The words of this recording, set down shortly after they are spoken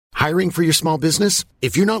Hiring for your small business?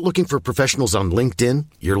 If you're not looking for professionals on LinkedIn,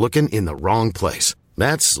 you're looking in the wrong place.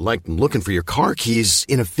 That's like looking for your car keys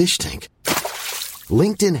in a fish tank.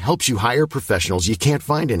 LinkedIn helps you hire professionals you can't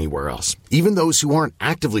find anywhere else, even those who aren't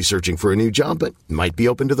actively searching for a new job but might be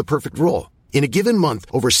open to the perfect role. In a given month,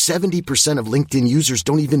 over 70% of LinkedIn users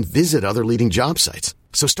don't even visit other leading job sites.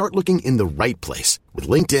 So start looking in the right place. With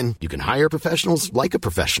LinkedIn, you can hire professionals like a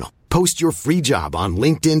professional. Post your free job on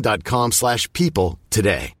linkedin.com/people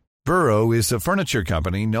today. Burrow is a furniture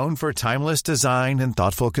company known for timeless design and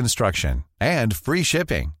thoughtful construction, and free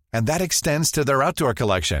shipping, and that extends to their outdoor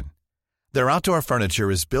collection. Their outdoor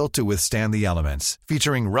furniture is built to withstand the elements,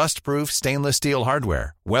 featuring rust-proof stainless steel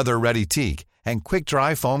hardware, weather-ready teak, and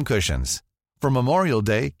quick-dry foam cushions. For Memorial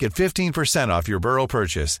Day, get 15% off your Burrow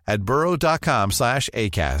purchase at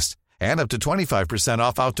burrow.com/ACAST and up to 25%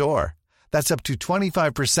 off outdoor. That's up to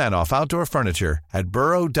 25% off outdoor furniture at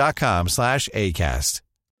burrow.com/ACAST.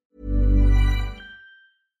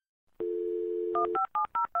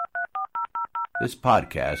 This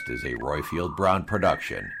podcast is a Royfield Brown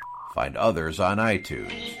production. Find others on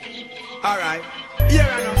iTunes. All right. Here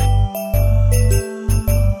I know.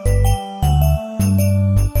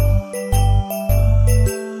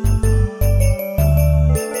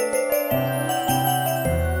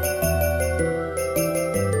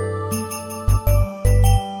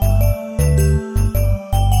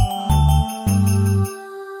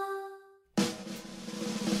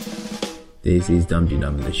 This is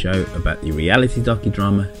Dum-Dee-Dum, the show about the reality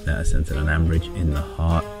docudrama that is centred on Ambridge in the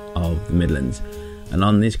heart of the Midlands. And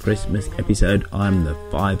on this Christmas episode, I'm the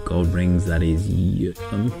 5 gold rings that is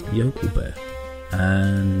Yokel Bear.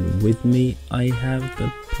 And with me, I have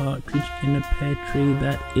the partridge in a pear tree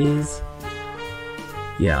that is...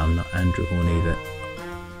 Yeah, I'm not Andrew Horn either.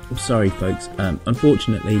 I'm sorry, folks.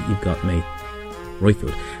 Unfortunately, you've got me,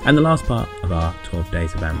 Royfield. And the last part of our 12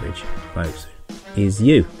 Days of Ambridge, folks, is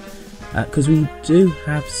you. Because we do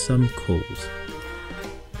have some calls.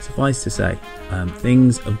 Suffice to say,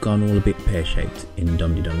 things have gone all a bit pear-shaped in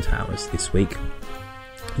Dum-Dee-Dum Towers this week.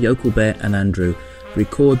 Yokel Bear and Andrew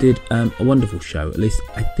recorded a wonderful show. At least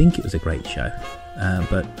I think it was a great show,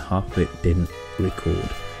 but half of it didn't record.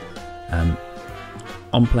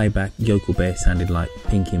 On playback, Yokel Bear sounded like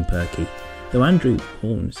Pinky and Perky, though Andrew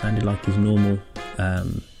Horn sounded like his normal,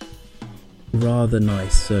 rather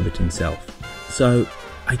nice Surbiton self. So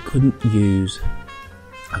I couldn't use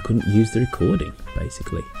the recording,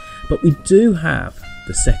 basically. But we do have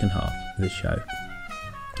the second half of the show.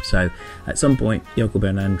 So at some point, Yokel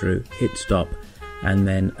Bear and Andrew hit stop and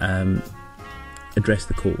then address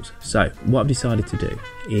the calls. So what I've decided to do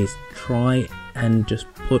is try and just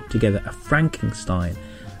put together a Frankenstein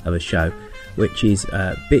of a show, which is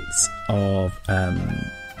bits of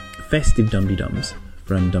festive Dum-Dee-Dums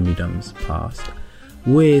from Dum-Dee-Dums past,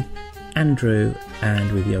 with Andrew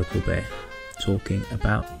and with Yokel Bear talking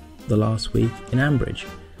about the last week in Ambridge.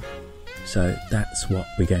 So that's what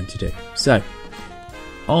we're going to do. So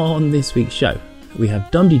on this week's show, we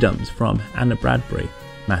have Dum-Dee-Dums from Anna Bradbury,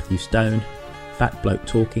 Matthew Stone, Fat Bloke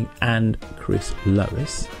Talking, and Chris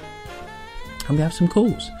Lois. And we have some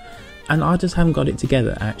calls. And I just haven't got it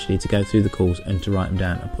together actually to go through the calls and to write them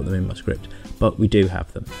down and put them in my script. But we do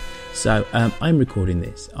have them. So I'm recording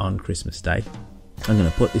this on Christmas Day. I'm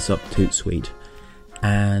going to put this up toot sweet,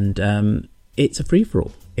 and it's a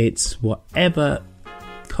free-for-all. It's whatever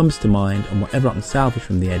comes to mind and whatever I can salvage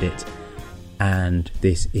from the edit, and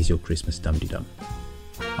this is your Christmas Dum-Dee-Dum.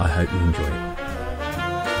 I hope you enjoy it.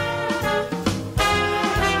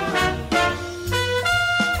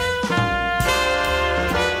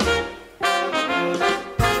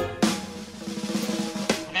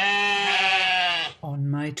 On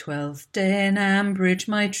my 12th day in Ambridge,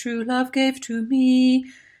 my true love gave to me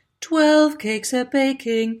 12 cakes a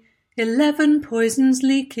baking, 11 poisons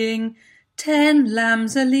leaking, 10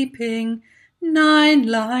 lambs a leaping, 9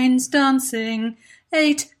 lines dancing,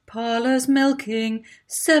 8 parlours milking,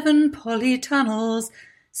 7 polytunnels,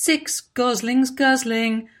 6 goslings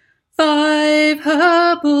guzzling, 5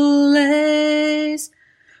 herbal lays,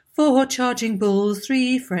 4 charging bulls,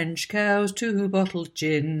 3 French cows, 2 bottled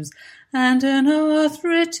gins, and an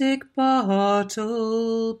arthritic Bartleby.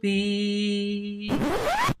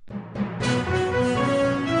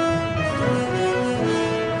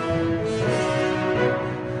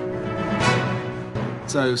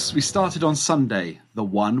 So we started on Sunday, the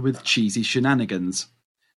one with cheesy shenanigans.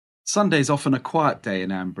 Sunday's often a quiet day in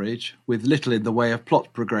Ambridge, with little in the way of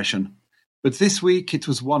plot progression. But this week it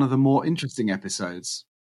was one of the more interesting episodes.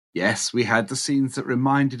 Yes, we had the scenes that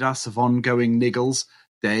reminded us of ongoing niggles.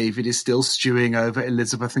 David is still stewing over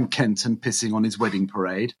Elizabeth and Kenton pissing on his wedding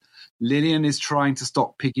parade. Lillian is trying to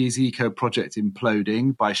stop Piggy's eco project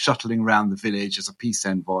imploding by shuttling round the village as a peace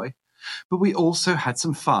envoy. But we also had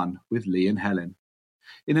some fun with Lee and Helen.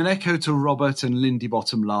 In an echo to Robert and Lindy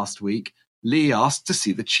Bottom last week, Lee asked to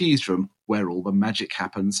see the cheese room, where all the magic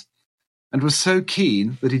happens, and was so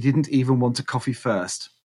keen that he didn't even want a coffee first.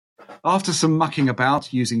 After some mucking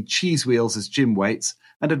about using cheese wheels as gym weights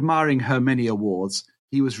and admiring her many awards,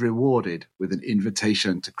 he was rewarded with an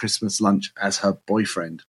invitation to Christmas lunch as her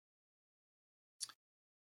boyfriend.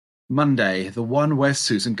 Monday, the one where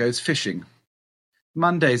Susan goes fishing.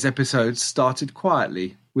 Monday's episode started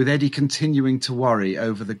quietly, with Eddie continuing to worry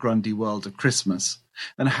over the Grundy world of Christmas,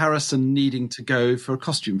 and Harrison needing to go for a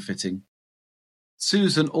costume fitting.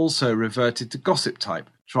 Susan also reverted to gossip type,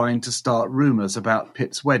 trying to start rumours about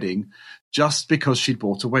Pip's wedding just because she'd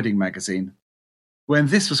bought a wedding magazine. When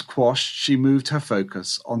this was quashed, she moved her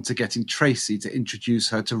focus onto getting Tracy to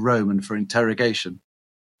introduce her to Roman for interrogation.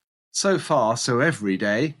 So far, so every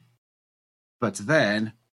day. But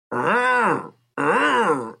then...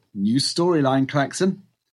 New storyline, Klaxon.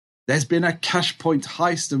 There's been a cash point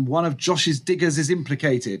heist and one of Josh's diggers is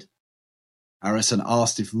implicated. Harrison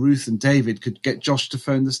asked if Ruth and David could get Josh to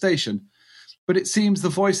phone the station, but it seems the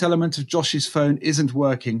voice element of Josh's phone isn't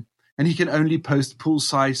working, and he can only post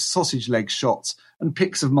pool-sized sausage leg shots and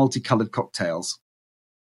pics of multicoloured cocktails.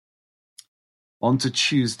 On to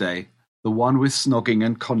Tuesday, the one with snogging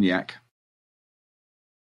and cognac.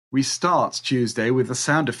 We start Tuesday with the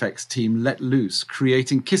sound effects team let loose,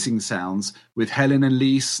 creating kissing sounds, with Helen and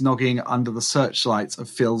Lee snogging under the searchlights of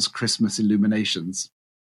Phil's Christmas illuminations.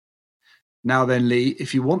 Now then, Lee,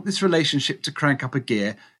 if you want this relationship to crank up a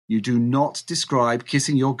gear, you do not describe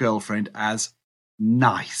kissing your girlfriend as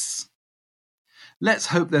nice. Let's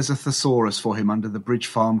hope there's a thesaurus for him under the Bridge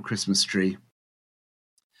Farm Christmas tree.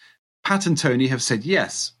 Pat and Tony have said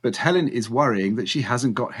yes, but Helen is worrying that she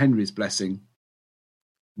hasn't got Henry's blessing.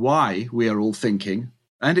 Why, we are all thinking,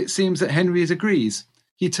 and it seems that Henry agrees.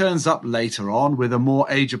 He turns up later on with a more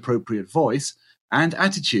age-appropriate voice and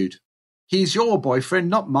attitude. He's your boyfriend,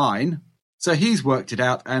 not mine, so he's worked it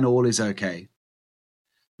out and all is okay.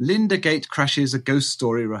 Linda Gate crashes a ghost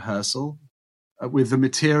story rehearsal with the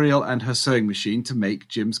material and her sewing machine to make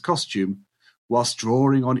Jim's costume, whilst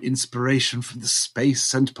drawing on inspiration from the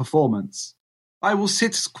space and performance. I will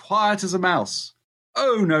sit as quiet as a mouse.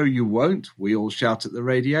 Oh, no, you won't, we all shout at the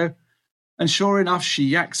radio. And sure enough, she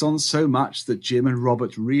yaks on so much that Jim and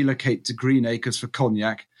Robert relocate to Green Acres for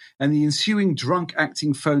cognac, and the ensuing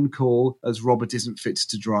drunk-acting phone call as Robert isn't fit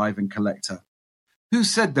to drive and collect her. Who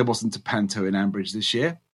said there wasn't a panto in Ambridge this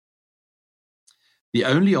year? The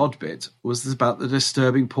only odd bit was about the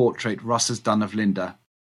disturbing portrait Russ has done of Linda.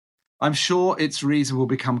 I'm sure its reason will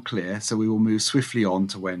become clear, so we will move swiftly on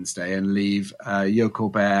to Wednesday and leave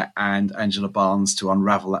Yoko Bear and Angela Barnes to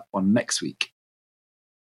unravel that one next week.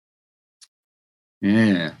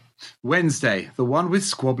 Yeah. Wednesday, the one with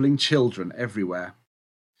squabbling children everywhere.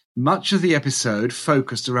 Much of the episode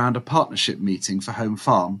focused around a partnership meeting for Home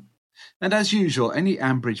Farm, and as usual, any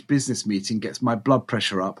Ambridge business meeting gets my blood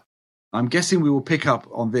pressure up. I'm guessing we will pick up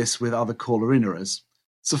on this with other caller-innerers.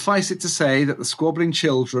 Suffice it to say that the squabbling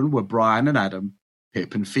children were Brian and Adam,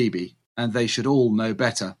 Pip and Phoebe, and they should all know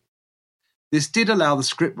better. This did allow the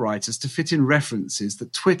scriptwriters to fit in references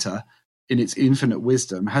that Twitter, in its infinite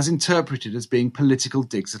wisdom, has interpreted as being political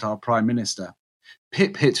digs at our Prime Minister.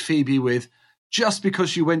 Pip hit Phoebe with, "Just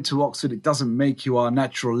because you went to Oxford it doesn't make you our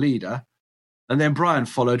natural leader." And then Brian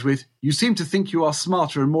followed with, "You seem to think you are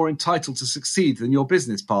smarter and more entitled to succeed than your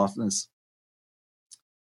business partners."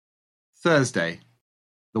 Thursday,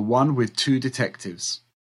 the one with two detectives.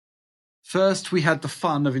 First, we had the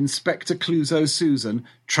fun of Inspector Clouseau Susan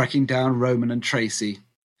tracking down Roman and Tracy.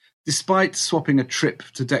 Despite swapping a trip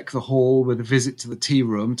to deck the hall with a visit to the tea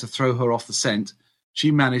room to throw her off the scent, she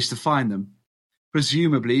managed to find them,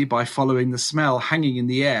 presumably by following the smell hanging in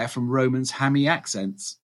the air from Roman's hammy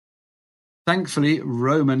accents. Thankfully,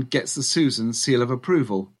 Roman gets the Susan seal of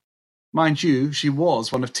approval. Mind you, she was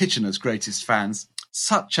one of Titchener's greatest fans.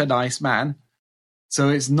 Such a nice man. So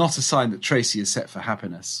it's not a sign that Tracy is set for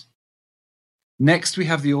happiness. Next, we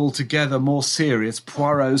have the altogether more serious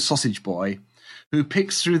Poirot sausage boy, who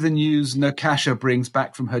picks through the news Nakasha brings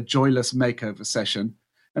back from her joyless makeover session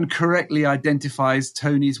and correctly identifies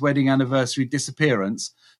Tony's wedding anniversary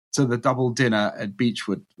disappearance to the double dinner at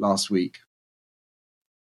Beechwood last week.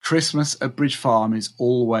 Christmas at Bridge Farm is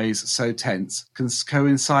always so tense,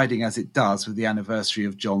 coinciding as it does with the anniversary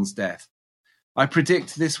of John's death. I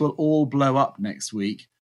predict this will all blow up next week,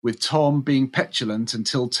 with Tom being petulant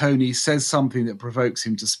until Tony says something that provokes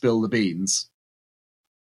him to spill the beans.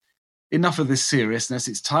 Enough of this seriousness.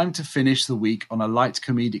 It's time to finish the week on a light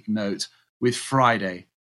comedic note with Friday,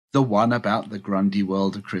 the one about the Grundy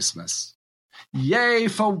world of Christmas. Yay,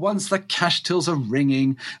 for once the cash tills are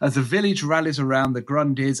ringing as the village rallies around the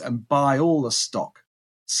Grundys and buy all the stock.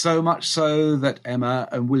 So much so that Emma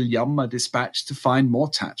and William are dispatched to find more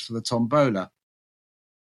tat for the tombola.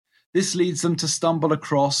 This leads them to stumble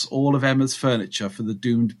across all of Emma's furniture for the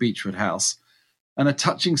doomed Beechwood house, and a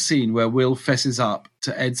touching scene where Will fesses up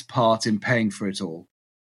to Ed's part in paying for it all.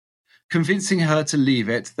 Convincing her to leave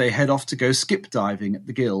it, they head off to go skip diving at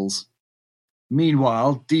the Gills.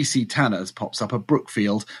 Meanwhile, DC Tanners pops up at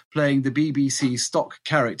Brookfield, playing the BBC stock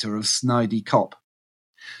character of Snidey Cop.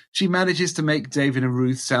 She manages to make David and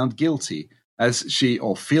Ruth sound guilty,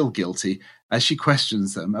 feel guilty, as she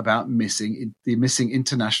questions them about the missing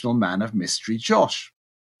international man of mystery, Josh.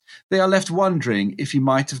 They are left wondering if he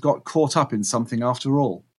might have got caught up in something after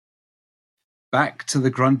all. Back to the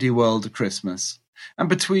Grundy world of Christmas, and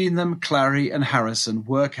between them, Clary and Harrison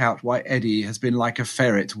work out why Eddie has been like a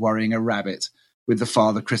ferret worrying a rabbit with the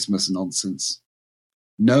Father Christmas nonsense.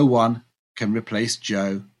 No one can replace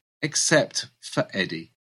Joe except for Eddie.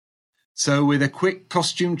 So with a quick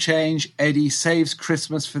costume change, Eddie saves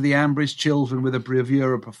Christmas for the Ambridge children with a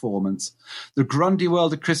bravura performance. The Grundy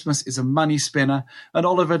world of Christmas is a money spinner, and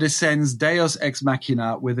Oliver descends Deus Ex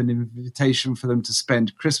Machina with an invitation for them to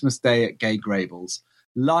spend Christmas Day at Gay Grables.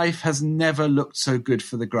 Life has never looked so good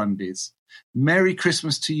for the Grundys. Merry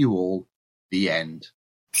Christmas to you all. The end.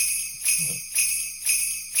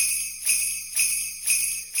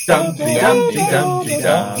 Dumpty dumpty dumpty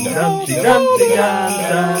dum dumpty dumpty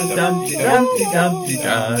dum dumpty dumpty dumpty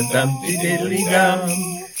dum dumpty diddly dum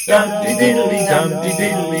dumpty diddly dumpty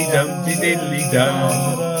diddly dumpty diddly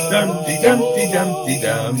dum dumpty dumpty dumpty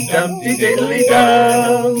dum dumpty diddly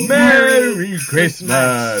dum. Merry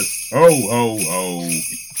Christmas! Ho ho ho!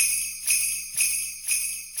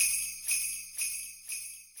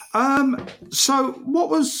 So what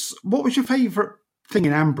was your favourite thing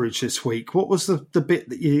in Ambridge this week? What was the bit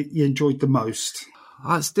that you enjoyed the most?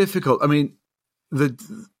 It's difficult. I mean, the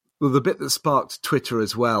bit that sparked Twitter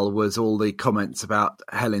as well was all the comments about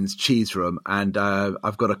Helen's cheese room, and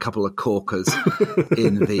I've got a couple of corkers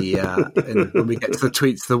in when we get to the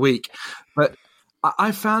tweets of the week. But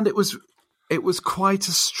I found it was quite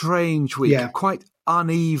a strange week, quite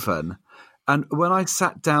uneven. And when I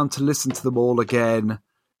sat down to listen to them all again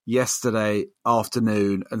yesterday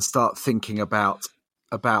afternoon and start thinking about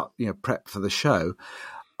prep for the show,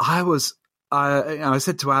 I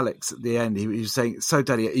said to Alex at the end, he was saying, "So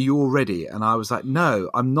Daddy, are you all ready?" And I was like, "No,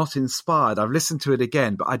 I'm not inspired. I've listened to it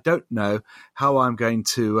again, but I don't know how I'm going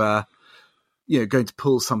to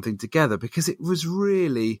pull something together because it was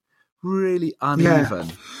really, really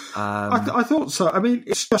uneven." I thought so. I mean,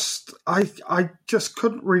 it's just I just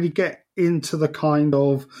couldn't really get into the kind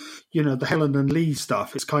of, the Helen and Lee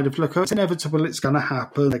stuff. It's kind of, look, it's inevitable, it's going to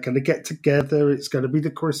happen, they're going to get together, it's going to be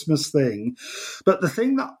the Christmas thing. But the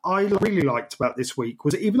thing that I really liked about this week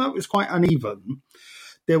was, even though it was quite uneven,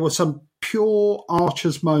 there were some pure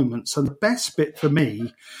Archers moments. And the best bit for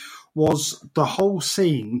me was the whole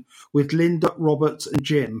scene with Linda, Robert and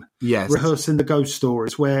Jim rehearsing the ghost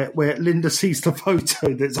stories where Linda sees the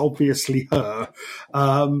photo that's obviously her.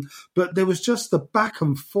 But there was just the back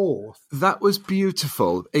and forth. That was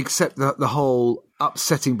beautiful, except that the whole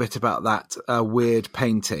upsetting bit about that weird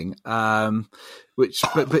painting, and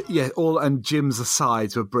Jim's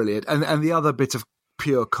asides were brilliant. And the other bit of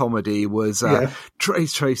pure comedy was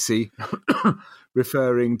Tracy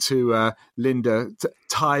referring to Linda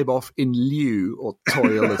time off in lieu, or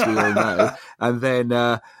toil, as we all know, and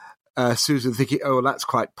then Susan thinking, "Oh, that's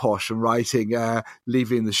quite posh," and writing,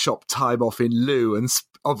 leaving the shop time off in lieu, and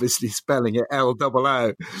obviously spelling it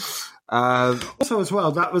LOO. Also, as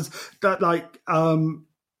well, that was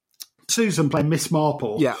Susan playing Miss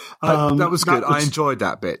Marple. Yeah, that was good. I enjoyed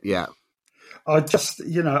that bit. Yeah. I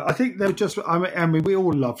think they're just, I mean, we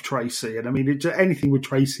all love Tracy, and I mean, anything with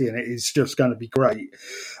Tracy in it is just going to be great.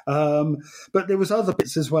 But there was other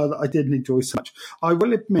bits as well that I didn't enjoy so much. I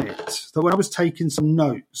will admit that when I was taking some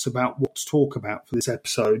notes about what to talk about for this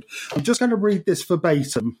episode, I'm just going to read this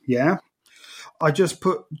verbatim, yeah? I just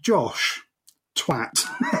put Josh, twat.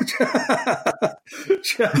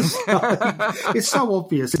 It's so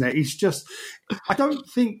obvious, isn't it? He's just, I don't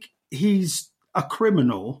think he's a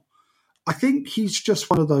criminal. I think he's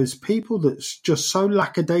just one of those people that's just so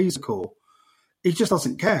lackadaisical. He just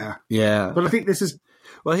doesn't care. Yeah. But I think this is...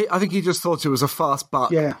 Well, I think he just thought it was a fast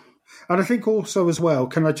buck. Yeah. And I think also as well,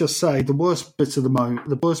 can I just say, the worst bit of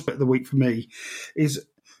the week for me is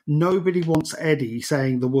nobody wants Eddie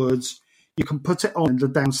saying the words, you can put it on in the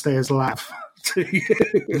downstairs lav.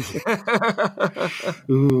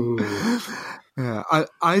 Ooh. Yeah,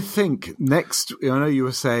 I think next. I know you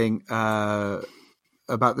were saying about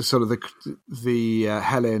the sort of the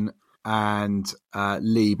Helen and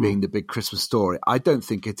Lee being the big Christmas story. I don't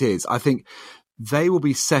think it is. I think they will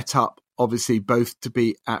be set up, obviously, both to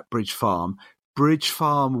be at Bridge Farm. Bridge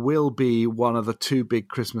Farm will be one of the two big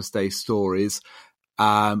Christmas Day stories,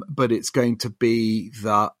 but it's going to be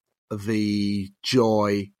the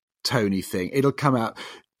Joy Tony thing. It'll come out.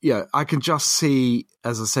 Yeah, I can just see,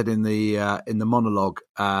 as I said in the monologue,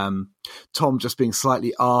 Tom just being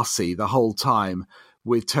slightly arsey the whole time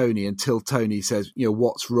with Tony until Tony says,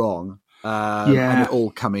 what's wrong, and it all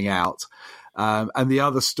coming out. And the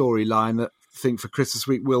other storyline that I think for Christmas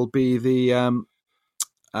week will be the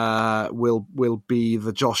will be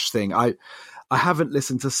the Josh thing. I haven't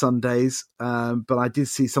listened to Sundays, but I did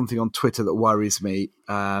see something on Twitter that worries me.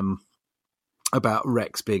 About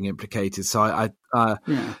Rex being implicated. So but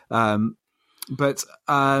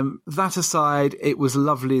that aside, it was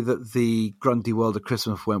lovely that the Grundy World of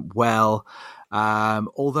Christmas went well.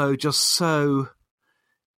 Although just so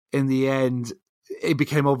in the end, it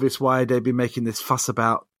became obvious why they'd been making this fuss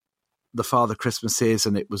about the Father Christmases,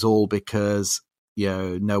 and it was all because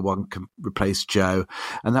no one can replace Joe,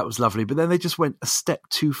 and that was lovely. But then they just went a step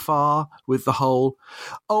too far with the whole,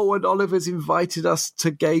 and Oliver's invited us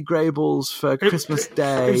to Gay Grables for Christmas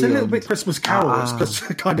Day. It was a little bit Christmas carols, because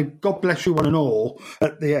kind of God bless you one and all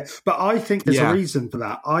at the end. But I think there's a reason for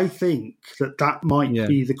that. I think that might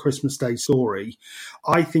be the Christmas Day story.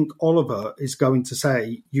 I think Oliver is going to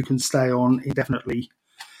say you can stay on indefinitely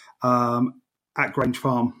at Grange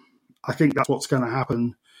Farm. I think that's what's going to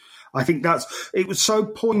happen. I think it was so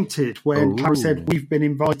pointed when Carrie said, we've been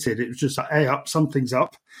invited. It was just like, hey, something's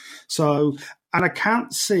up. So, and I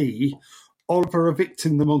can't see Oliver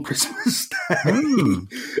evicting them on Christmas Day.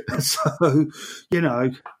 So,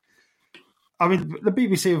 I mean, the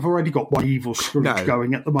BBC have already got one evil Scrooge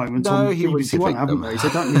going at the moment on BBC One, haven't they? So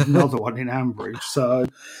they don't need another one in Ambridge. So,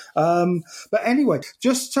 but anyway,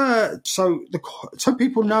 just so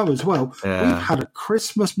people know as well, we've had a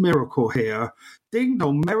Christmas miracle here. Ding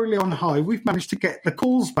dong, merrily on high. We've managed to get the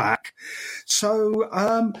calls back. So,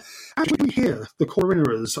 as we hear the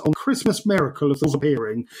call-inners on Christmas Miracle of those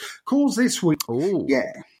appearing, calls this week. Ooh.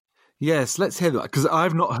 Yeah. Yes, let's hear that, because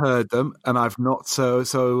I've not heard them, and I've not. So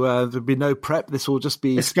there'll be no prep. This will just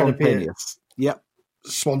be spontaneous. Yep.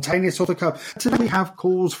 Spontaneous off the cuff. Today we have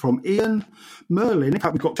calls from Ian, Merlin. In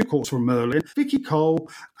fact, we've got two calls from Merlin, Vicky Cole,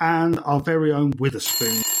 and our very own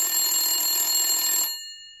Witherspoon.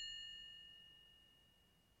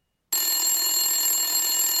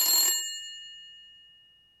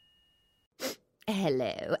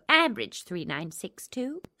 Hello, Ambridge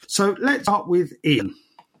 3962. So let's start with Ian.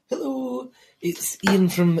 Hello, it's Ian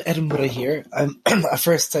from Edinburgh here. I'm a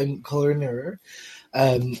first-time caller in error,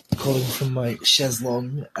 calling from my chaise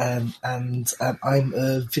longue, and I'm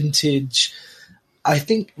a vintage. I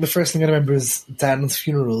think the first thing I remember is Dan's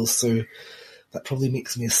funeral, so that probably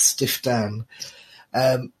makes me a stiff Dan.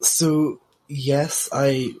 So yes,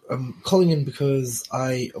 I am calling in because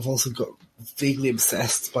I have also got vaguely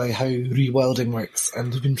obsessed by how rewilding works,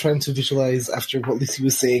 and I've been trying to visualise, after what Lucy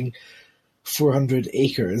was saying, 400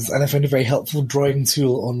 acres, and I found a very helpful drawing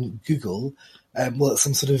tool on Google. It's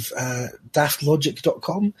some sort of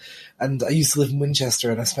daftlogic.com, and I used to live in Winchester,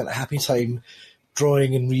 and I spent a happy time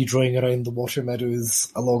drawing and redrawing around the water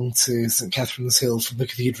meadows along to St Catherine's Hill from the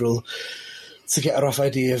cathedral to get a rough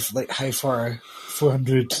idea of how far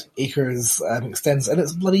 400 acres extends, and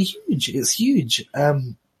it's bloody huge. It's huge.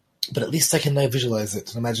 But at least I can now visualise it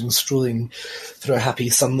and imagine strolling through a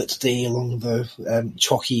happy sunlit day along the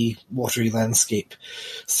chalky, watery landscape.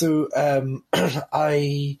 So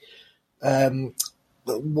I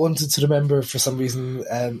wanted to remember, for some reason,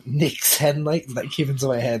 Nick's hen night that came into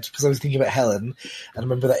my head, because I was thinking about Helen, and I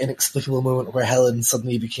remember that inexplicable moment where Helen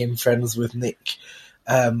suddenly became friends with Nick.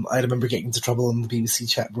 I remember getting into trouble on the BBC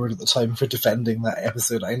chat board at the time for defending that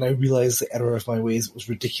episode. I now realise the error of my ways was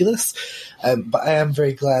ridiculous, but I am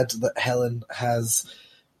very glad that Helen has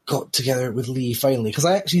got together with Lee finally, because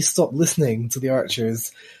I actually stopped listening to the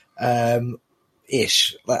Archers after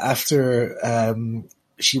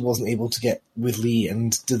she wasn't able to get with Lee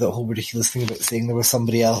and did that whole ridiculous thing about saying there was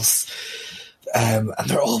somebody else, and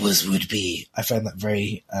there always would be. I found that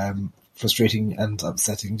very frustrating and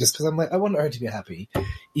upsetting, just because I'm like, I want her to be happy,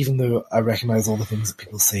 even though I recognise all the things that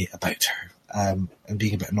people say about her, and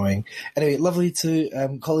being a bit annoying. Anyway, lovely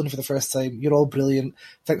to call in for the first time. You're all brilliant.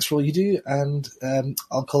 Thanks for all you do, and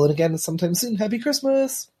I'll call in again sometime soon. Happy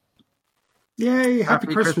Christmas! Yay, happy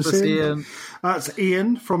Christmas, Ian. That's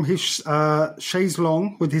Ian from his chaise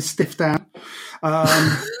longue with his stiff down.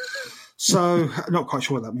 So, not quite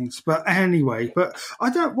sure what that means. But anyway, what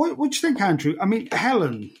do you think, Andrew? I mean,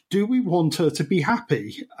 Helen, do we want her to be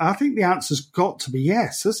happy? I think the answer's got to be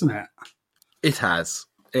yes, hasn't it? It has.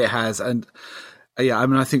 And yeah, I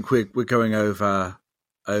mean, I think we're going over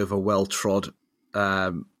well-trod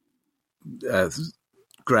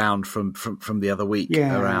ground from the other week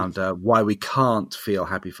around why we can't feel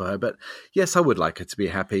happy for her. But yes, I would like her to be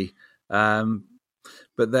happy.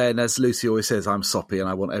 But then, as Lucy always says, I'm soppy and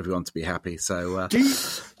I want everyone to be happy. So, do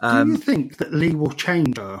you think that Lee will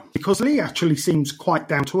change her? Because Lee actually seems quite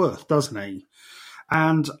down to earth, doesn't he?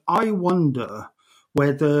 And I wonder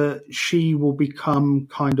whether she will become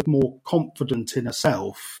kind of more confident in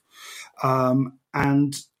herself.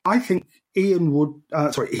 And I think Lee would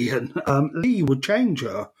change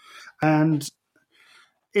her, and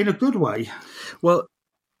in a good way. Well,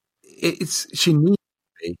 she needs to.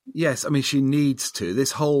 Yes, I mean, she needs to.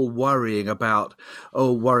 This whole worrying about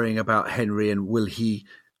Henry and will he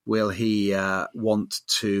want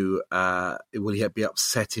to? Will he be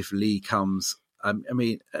upset if Lee comes? I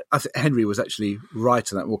mean, I think Henry was actually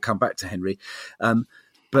right on that. We'll come back to Henry,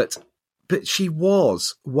 but she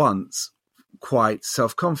was once quite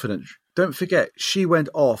self-confident. Don't forget, she went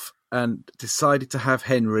off and decided to have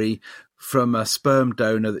Henry from a sperm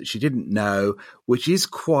donor that she didn't know, which is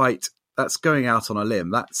that's going out on a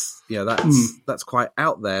limb. That's quite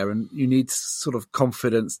out there, and you need sort of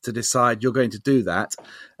confidence to decide you're going to do that,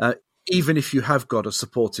 even if you have got a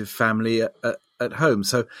supportive family at home.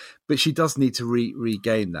 So, but she does need to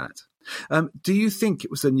regain that. Do you think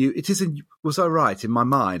it was was I right in my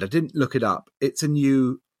mind? I didn't look it up. It's a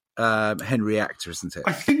new Henry actor, isn't it?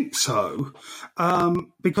 I think so,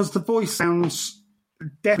 because the voice sounds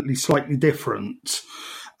definitely slightly different.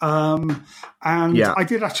 I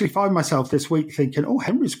did actually find myself this week thinking, oh,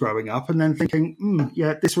 Henry's growing up, and then thinking,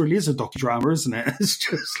 this really is a docudrama, isn't it? It's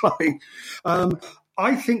just like,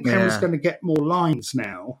 I think Henry's going to get more lines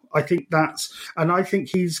now. I think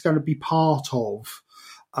he's going to be part of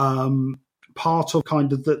kind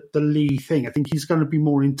of the Lee thing. I think he's going to be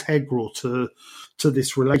more integral to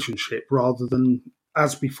this relationship rather than,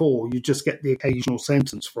 as before, you just get the occasional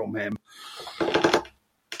sentence from him.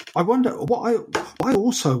 I wonder what I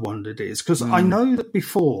also wondered is because I know that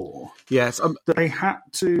before, that they had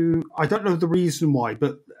to. I don't know the reason why,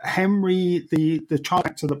 but Henry, the child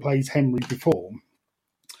actor that plays Henry before,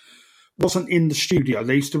 wasn't in the studio.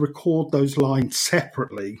 They used to record those lines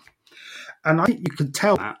separately, and I think you could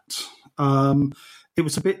tell that. It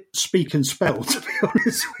was a bit speak and spell, to be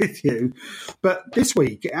honest with you. But this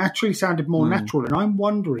week, it actually sounded more natural, and I'm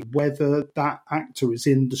wondering whether that actor is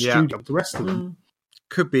in the studio with the rest of them.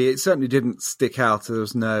 Could be. It certainly didn't stick out. There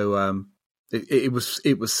was no. It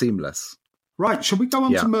was seamless. Right. Shall we go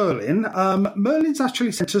on to Merlin? Merlin's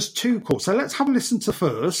actually sent us 2 calls, so let's have a listen to the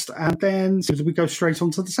first, and then we go straight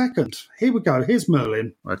on to the second. Here we go. Here's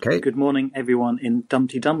Merlin. Okay. Good morning, everyone in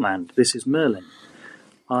Dumpty Dumland. This is Merlin.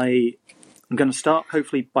 I'm going to start,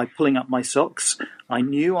 hopefully, by pulling up my socks. I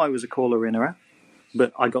knew I was a caller-innerer,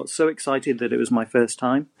 but I got so excited that it was my first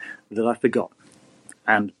time that I forgot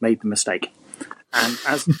and made the mistake. And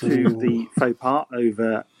as to the faux pas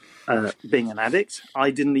over being an addict,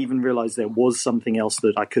 I didn't even realise there was something else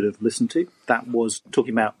that I could have listened to. That was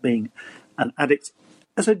talking about being an addict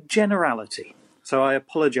as a generality. So I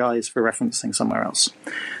apologise for referencing somewhere else.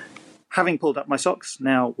 Having pulled up my socks,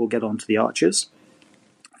 now we'll get on to the Archers.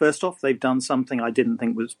 First off, they've done something I didn't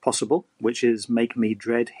think was possible, which is make me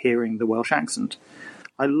dread hearing the Welsh accent.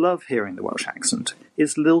 I love hearing the Welsh accent.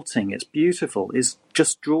 It's lilting, it's beautiful, it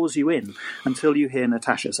just draws you in until you hear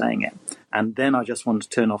Natasha saying it. And then I just want to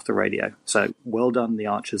turn off the radio. So well done, the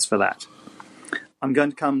Archers, for that. I'm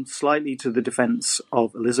going to come slightly to the defence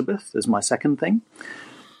of Elizabeth as my second thing,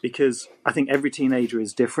 because I think every teenager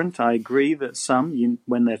is different. I agree that some,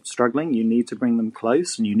 when they're struggling, you need to bring them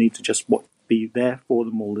close and you need to just be there for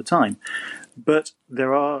them all the time. But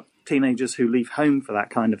there are teenagers who leave home for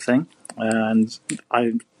that kind of thing. And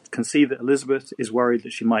I can see that Elizabeth is worried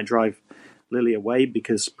that she might drive Lily away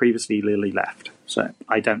because previously Lily left. So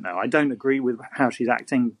I don't know. I don't agree with how she's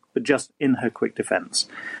acting, but just in her quick defence.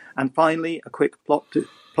 And finally, a quick plot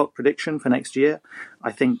prediction for next year.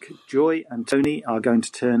 I think Joy and Tony are going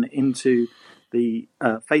to turn into the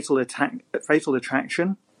Fatal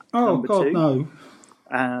Attraction. Oh, God, 2. no.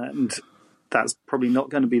 And that's probably not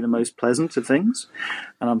going to be the most pleasant of things.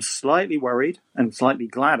 And I'm slightly worried and slightly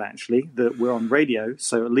glad, actually, that we're on radio,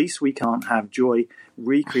 so at least we can't have Joy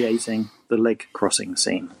recreating the leg crossing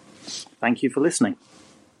scene. Thank you for listening.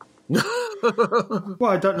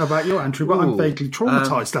 Well, I don't know about you, Andrew, but I'm vaguely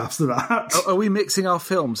traumatised after that. Are we mixing our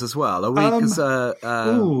films as well? Are we? Because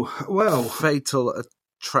Fatal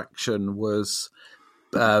Attraction was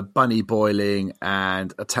bunny boiling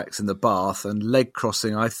and attacks in the bath, and Leg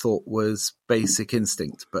Crossing I thought was Basic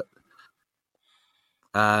Instinct, but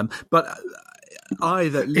leaving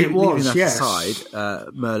that aside,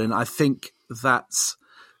 Merlin, I think that's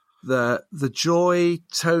the Joy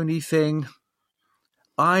Tony thing.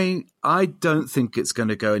 I don't think it's going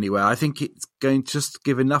to go anywhere. I think it's going to just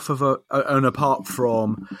give enough of and apart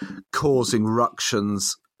from causing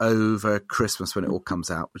ructions over Christmas when it all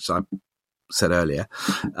comes out, which I said earlier,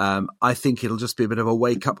 I think it'll just be a bit of a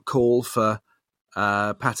wake-up call for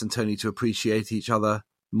Pat and Tony to appreciate each other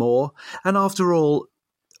more. And after all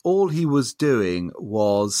he was doing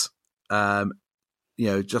was,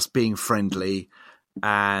 just being friendly,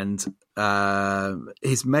 and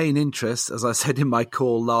his main interest, as I said in my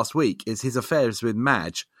call last week, is his affairs with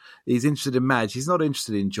Madge. He's interested in Madge. He's not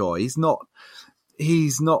interested in Joy. He's not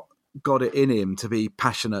got it in him to be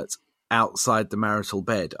passionate outside the marital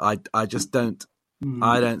bed. I just don't.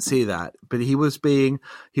 I don't see that. But he was being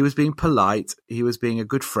polite. He was being a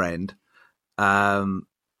good friend. But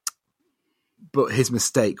his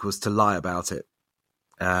mistake was to lie about it.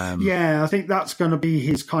 I think that's going to be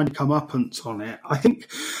his kind of comeuppance on it. I think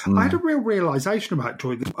I had a real realisation about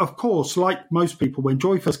Joy. Of course, like most people, when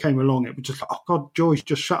Joy first came along, it was just like, oh God, Joy,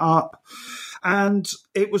 just shut up. And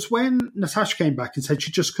it was when Natasha came back and said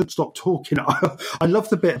she just couldn't stop talking. I love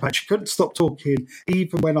the bit about she couldn't stop talking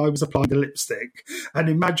even when I was applying the lipstick, and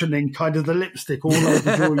imagining kind of the lipstick all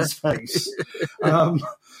over Joy's face.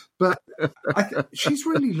 But she's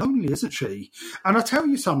really lonely, isn't she? And I tell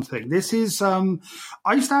you something, this is, I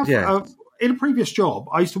used to have, in a previous job,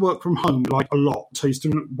 I used to work from home like a lot. So I used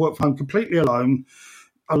to work from home completely alone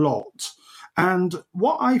a lot. And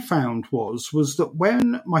what I found was that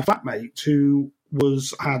when my flatmate, who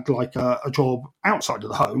had like a job outside of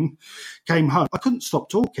the home, came home, I couldn't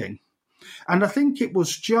stop talking. And I think it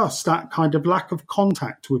was just that kind of lack of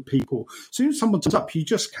contact with people. As soon as someone turns up, you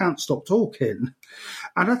just can't stop talking.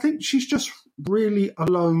 And I think she's just really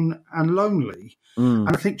alone and lonely. And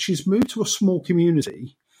I think she's moved to a small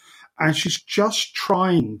community, and she's just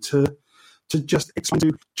trying to just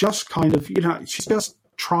kind of, she's just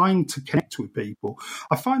trying to connect with people.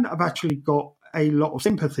 I find that I've actually got a lot of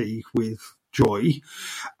sympathy with Joy,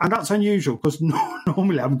 and that's unusual because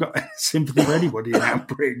normally I haven't got any sympathy for anybody in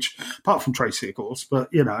Ambridge, apart from Tracy, of course. But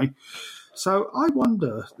so I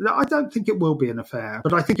wonder. I don't think it will be an affair,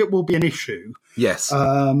 but I think it will be an issue. Yes,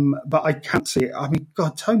 but I can't see it. I mean,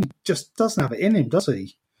 God, Tony just doesn't have it in him, does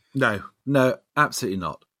he? No, absolutely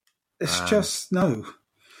not. It's just no.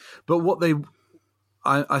 But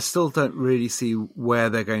I still don't really see where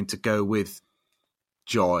they're going to go with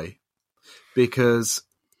Joy, because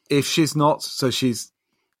if she's not,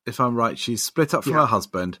 if I'm right, she's split up from her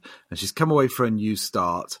husband and she's come away for a new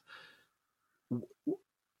start.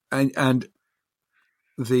 And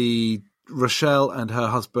the Rochelle and her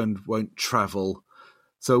husband won't travel.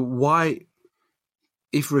 So why,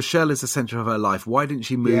 if Rochelle is the centre of her life, why didn't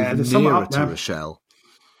she move nearer to Rochelle?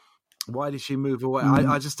 Why did she move away?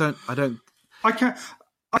 I can't.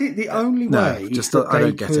 I think the only way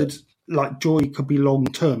Joy could be long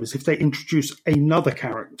term is if they introduce another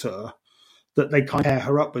character that they kind of pair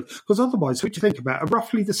her up with. Because otherwise, what do you think about a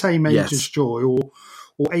roughly the same age as Joy, or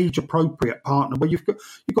age appropriate partner? Where you've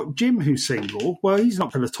got Jim, who's single. Well, he's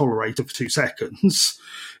not going to tolerate her for 2 seconds.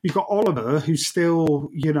 You've got Oliver, who's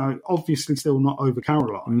still, obviously still not over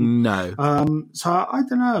Caroline. No. So I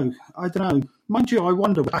don't know. Mind you, I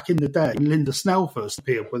wonder back in the day when Linda Snell first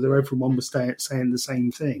appeared, whether everyone was saying the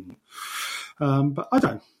same thing. But I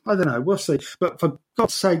don't know. We'll see. But for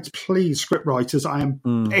God's sakes, please, scriptwriters, I am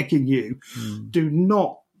begging you, do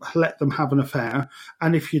not let them have an affair.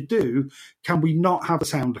 And if you do, can we not have the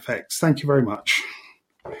sound effects? Thank you very much.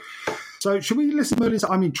 So should we listen to Merlin's?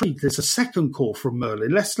 I'm intrigued. There's a second call from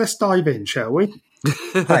Merlin. Let's dive in, shall we?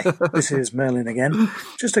 Hi, this is Merlin again.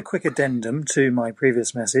 Just a quick addendum to my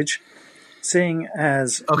previous message. Seeing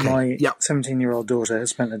as my 17-year-old daughter has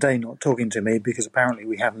spent a day not talking to me because apparently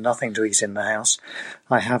we have nothing to eat in the house,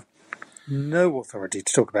 I have no authority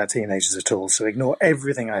to talk about teenagers at all, so ignore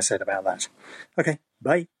everything I said about that. Okay,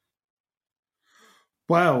 bye.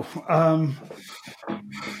 Well,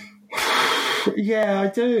 yeah, I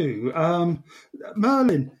do.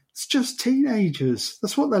 Merlin, it's just teenagers.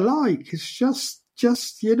 That's what they're like. It's just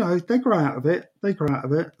they grow out of it.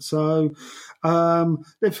 So,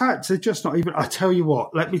 in fact, they're just not even. I tell you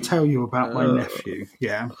what. Let me tell you about my nephew.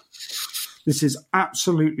 Yeah, this is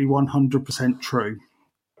absolutely 100% true.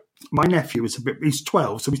 my nephew he's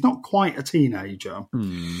 12, so he's not quite a teenager.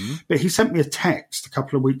 But he sent me a text a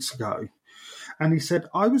couple of weeks ago, and he said,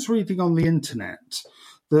 I was reading on the internet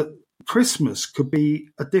that Christmas could be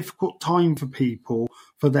a difficult time for people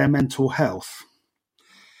for their mental health.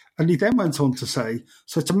 And he then went on to say,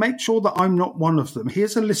 so to make sure that I'm not one of them,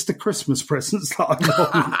 here's a list of Christmas presents that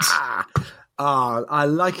I want. I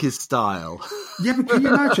like his style. Yeah, but can you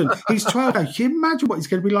imagine? He's 12 now. Can you imagine what he's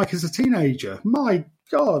going to be like as a teenager? My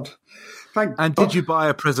God. Did you buy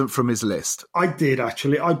a present from his list? I did,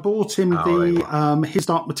 actually. I bought him his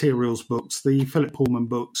Dark Materials books, the Philip Pullman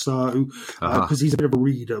books, so because he's a bit of a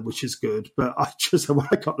reader, which is good. But when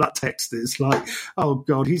I got that text, it's like, oh,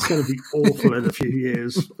 God, he's going to be awful in a few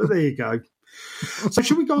years. But there you go. So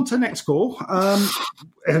should we go on to the next call?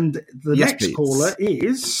 And the next caller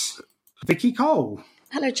is Vicky Cole.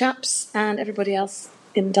 Hello, chaps, and everybody else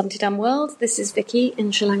in Dumpty Dum world. This is Vicky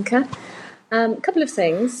in Sri Lanka. A couple of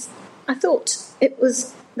things. I thought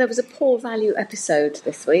there was a poor value episode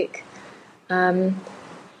this week.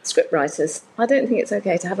 Script writers, I don't think it's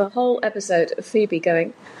okay to have a whole episode of Phoebe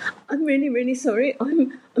going, I'm really, really sorry.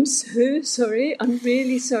 I'm so sorry. I'm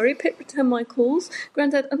really sorry. Pip, return my calls.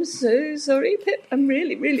 Grandad, I'm so sorry. Pip, I'm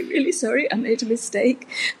really, really, really sorry. I made a mistake.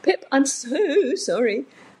 Pip, I'm so sorry.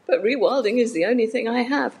 But rewilding is the only thing I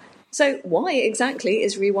have. So why exactly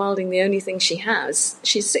is rewilding the only thing she has?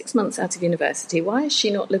 She's 6 months out of university. Why is she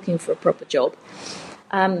not looking for a proper job?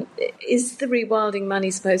 Is the rewilding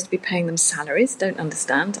money supposed to be paying them salaries? Don't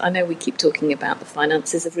understand. I know we keep talking about the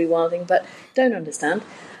finances of rewilding, but don't understand.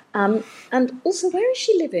 And also, where is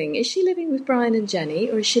she living? Is she living with Brian and Jenny,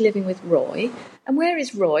 or is she living with Roy? And where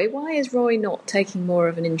is Roy? Why is Roy not taking more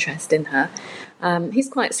of an interest in her? He's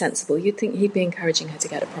quite sensible. You'd think he'd be encouraging her to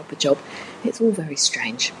get a proper job. It's all very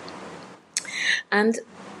strange. And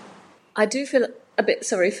I do feel a bit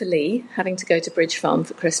sorry for Lee having to go to Bridge Farm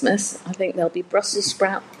for Christmas. I think there'll be Brussels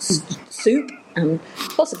sprout soup, and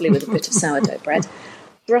possibly with a bit of sourdough bread,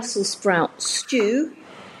 Brussels sprout stew,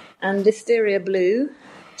 and Listeria Blue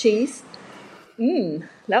cheese.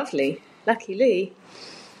 Lovely. Lucky Lee.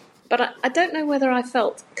 But I don't know whether I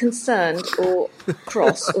felt concerned or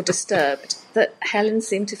cross or disturbed that Helen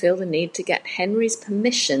seemed to feel the need to get Henry's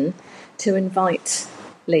permission to invite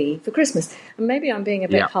Lee for Christmas. And maybe I'm being a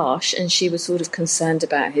bit harsh, and she was sort of concerned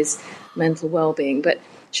about his mental well-being, but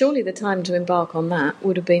surely the time to embark on that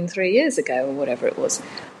would have been 3 years ago or whatever it was.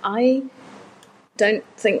 I don't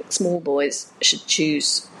think small boys should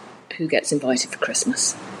choose who gets invited for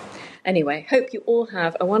Christmas. Anyway, hope you all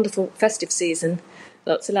have a wonderful festive season.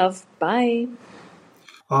 Lots of love. Bye.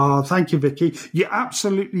 Thank you, Vicky. You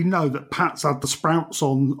absolutely know that Pat's had the sprouts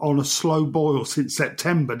on a slow boil since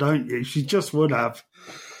September, don't you? She just would have.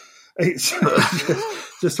 It's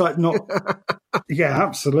just like not. Yeah,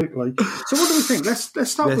 absolutely. So, what do we think? Let's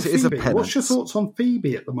start with Phoebe. What's your thoughts on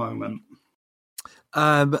Phoebe at the moment?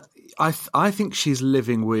 I think she's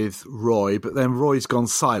living with Roy, but then Roy's gone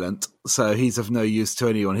silent, so he's of no use to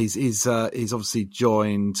anyone. He's obviously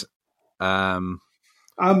joined.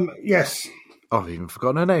 Yes. Oh, I've even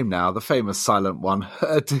forgotten her name now. The famous silent one,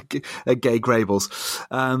 Gay Grables,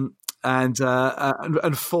 and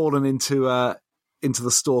fallen into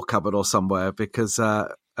the store cupboard or somewhere because I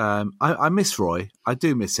miss Roy. I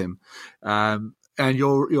do miss him. And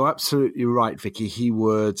you're absolutely right, Vicky. He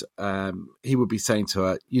would be saying to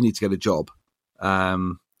her, "You need to get a job." I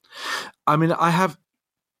mean, I have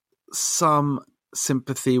some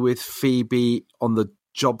sympathy with Phoebe on the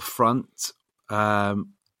job front. When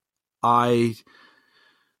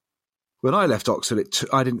I left Oxford,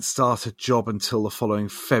 I didn't start a job until the following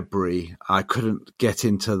February. I couldn't get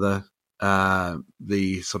into the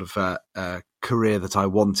sort of career that I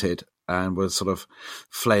wanted, and was sort of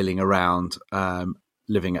flailing around,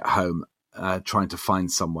 living at home, trying to find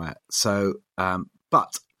somewhere. So,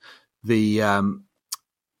 but the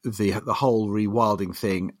whole rewilding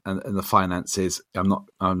thing and the finances, I'm not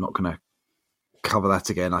going to cover that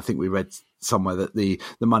again. I think we read somewhere that the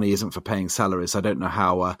money isn't for paying salaries. I don't know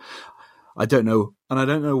how. I don't know, and I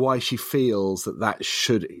don't know why she feels that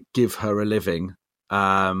should give her a living,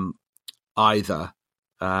 either.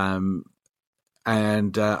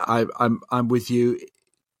 And I'm with you.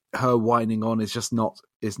 Her whining on is not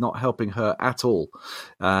helping her at all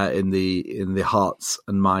in the hearts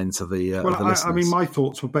and minds of the listeners. I mean, my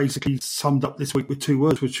thoughts were basically summed up this week with 2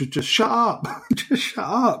 words, which was just shut up, just shut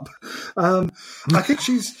up. I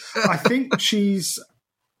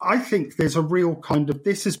think there's a real kind of,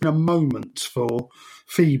 this has been a moment for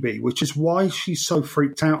Phoebe, which is why she's so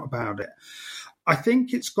freaked out about it. I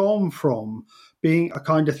think it's gone from being a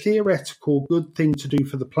kind of theoretical good thing to do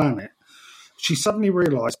for the planet she suddenly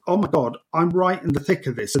realised, oh my God, I'm right in the thick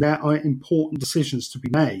of this, and there are important decisions to be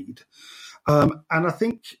made. And I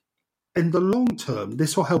think in the long term,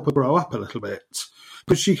 this will help her grow up a little bit,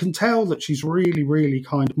 because she can tell that she's really, really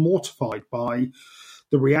kind of mortified by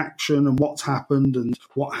the reaction and what's happened and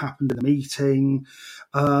what happened in the meeting.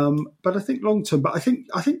 But I think long term, I think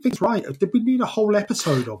Vic's right. Did we need a whole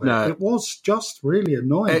episode of it? No. It was just really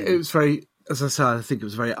annoying. It was very, as I said, I think it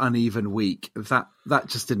was a very uneven week. That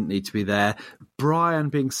just didn't need to be there. Brian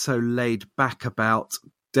being so laid back about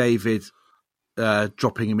David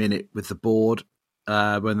dropping him in it with the board.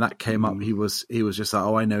 When that came up, he was just like,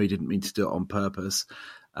 oh, I know he didn't mean to do it on purpose.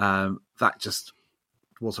 That just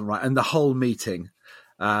wasn't right. And the whole meeting,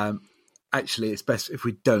 actually, it's best if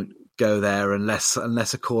we don't go there unless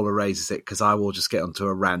a caller raises it, because I will just get onto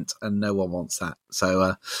a rant, and no one wants that.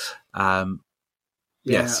 So,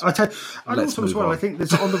 yes. And also as well, I think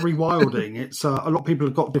there's on the rewilding, it's a lot of people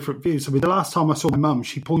have got different views. I mean, the last time I saw my mum,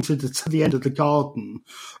 she pointed to the end of the garden,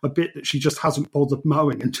 a bit that she just hasn't bothered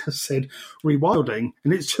mowing, and just said rewilding,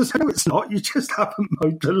 and it's just, no, it's not. You just haven't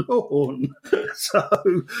mowed the lawn. So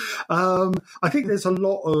I think there's a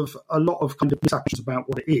lot of kind of misactions about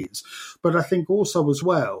what it is, but I think also as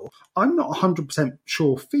well, I'm not 100%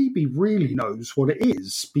 sure Phoebe really knows what it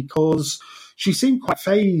is, because she seemed quite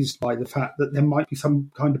fazed by the fact that there might be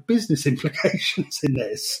some kind of business implications in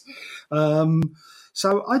this.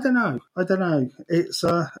 So I don't know. It's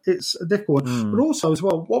a difficult one. But also as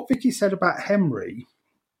well, what Vicky said about Henry,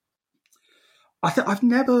 I've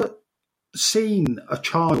never seen a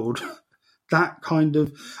child that kind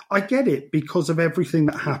of... I get it because of everything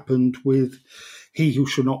that happened with He Who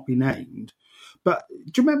Should Not Be Named. But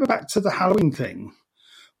do you remember back to the Halloween thing,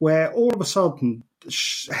 where all of a sudden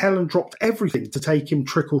Helen dropped everything to take him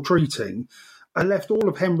trick-or-treating and left all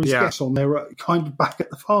of Henry's guests on there kind of back at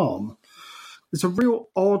the farm? It's a real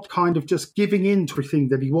odd kind of just giving in to everything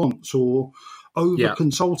that he wants or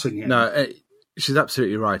over-consulting him. No, she's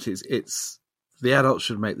absolutely right. It's the adults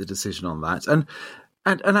should make the decision on that. And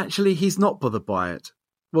actually, he's not bothered by it,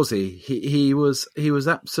 was he? He was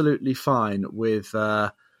absolutely fine with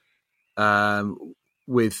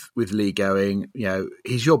Lee going,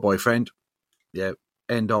 he's your boyfriend. Yeah,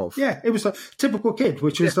 end of. Yeah, it was a typical kid,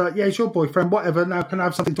 which is like, he's your boyfriend, whatever, now can I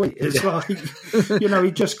have something to eat? It's like,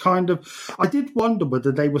 he just kind of... I did wonder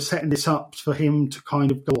whether they were setting this up for him to kind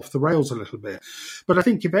of go off the rails a little bit. But I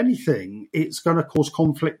think, if anything, it's going to cause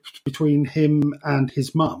conflict between him and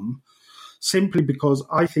his mum, simply because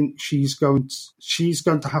I think she's going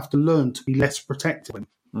to have to learn to be less protective of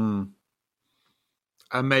him.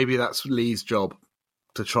 And maybe that's Lee's job,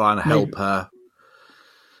 to try and help her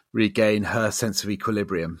regain her sense of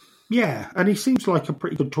equilibrium. Yeah, and he seems like a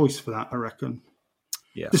pretty good choice for that, I reckon.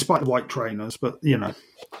 Yeah. Despite the white trainers, but, there's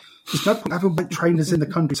no point having white trainers in the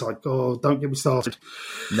countryside. Oh, don't get me started.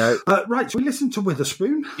 No. Right, so we listen to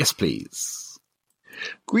Witherspoon. Yes, please.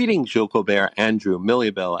 Greetings, Jill Colbert, Andrew,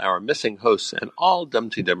 Millibell, our missing hosts, and all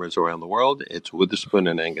Dumpty Dummers around the world. It's Witherspoon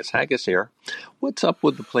and Angus Haggis here. What's up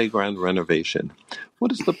with the playground renovation?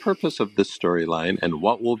 What is the purpose of this storyline, and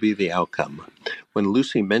what will be the outcome? When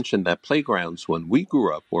Lucy mentioned that playgrounds when we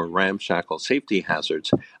grew up were ramshackle safety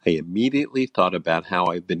hazards, I immediately thought about how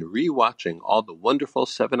I've been rewatching all the wonderful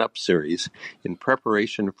 7-Up series in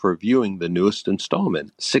preparation for viewing the newest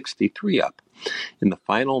installment, 63-Up. In the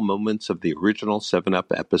final moments of the original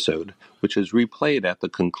 7-Up episode, which is replayed at the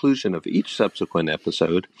conclusion of each subsequent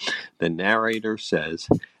episode, the narrator says,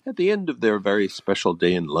 at the end of their very special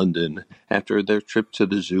day in London, after their trip to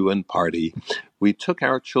the zoo and party, we took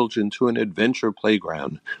our children to an adventure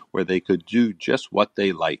playground where they could do just what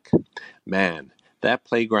they like. Man, that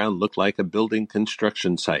playground looked like a building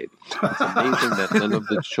construction site. It's amazing that none of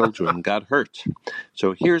the children got hurt.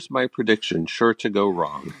 So here's my prediction, sure to go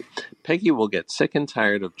wrong. Peggy will get sick and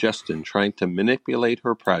tired of Justin trying to manipulate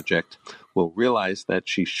her project, will realize that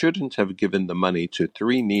she shouldn't have given the money to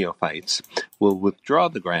 3 neophytes, will withdraw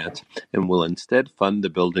the grant, and will instead fund the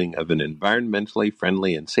building of an environmentally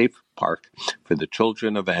friendly and safe park for the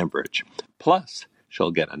children of Ambridge. Plus,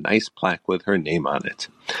 she'll get a nice plaque with her name on it.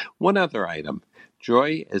 One other item.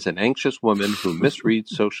 Joy is an anxious woman who misreads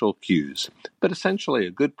social cues, but essentially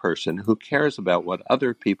a good person who cares about what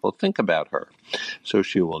other people think about her, so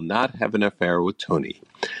she will not have an affair with Tony.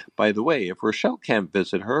 By the way, if Rochelle can't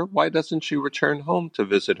visit her, why doesn't she return home to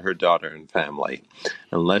visit her daughter and family?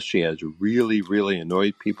 Unless she has really, really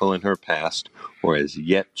annoyed people in her past, or has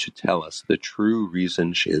yet to tell us the true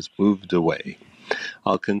reason she has moved away.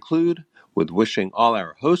 I'll conclude with wishing all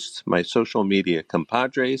our hosts, my social media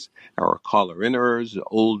compadres, our caller-inners,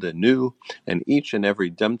 old and new, and each and every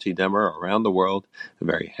Dumpty Dummer around the world, a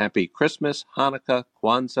very happy Christmas, Hanukkah,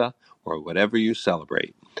 Kwanzaa, or whatever you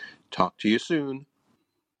celebrate. Talk to you soon.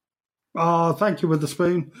 Oh, thank you,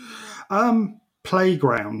 Witherspoon.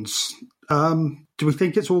 Playgrounds. Do we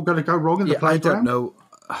think it's all going to go wrong in the playground? I don't know.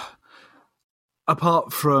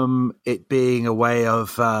 Apart from it being a way of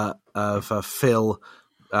Phil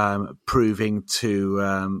proving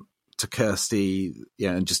to Kirsty,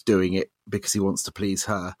 and just doing it because he wants to please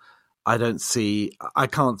her, I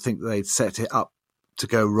can't think they'd set it up to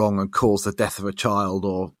go wrong and cause the death of a child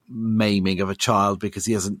or maiming of a child because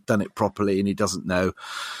he hasn't done it properly and he doesn't know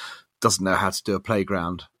how to do a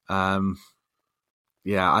playground. I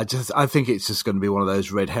think it's just going to be one of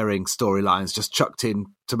those red herring storylines just chucked in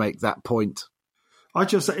to make that point.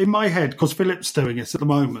 In my head, because Philip's doing it at the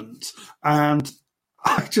moment, and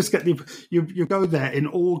I just get you go there in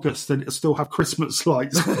August and it'll still have Christmas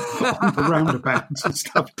lights on the roundabouts and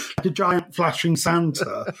stuff, like a giant flashing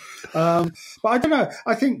Santa. But I don't know.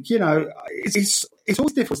 I think, it's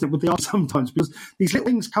always difficult with the art sometimes because these little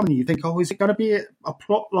things come and you think, oh, is it going to be a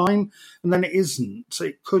plot line? And then it isn't. So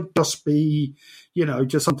it could just be,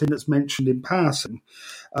 just something that's mentioned in passing.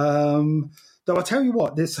 Though I tell you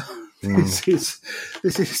what, this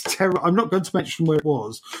is terrible. I'm not going to mention where it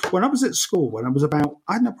was. When I was at school, when I was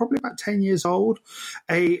probably about 10 years old,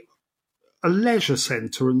 a leisure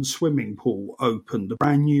centre and swimming pool opened, a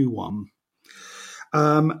brand new one.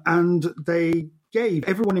 And they gave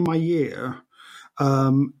everyone in my year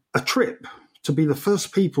a trip to be the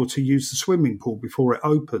first people to use the swimming pool before it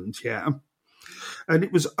opened, And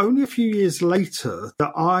it was only a few years later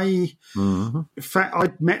that in fact,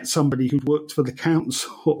 I'd met somebody who'd worked for the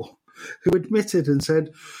council who admitted and said,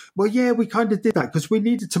 well, yeah, we kind of did that because we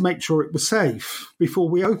needed to make sure it was safe before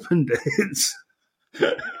we opened it.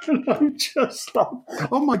 And I'm just like,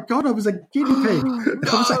 oh my God, I was a guinea pig.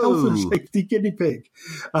 I was a health and safety guinea pig.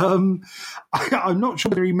 I'm not sure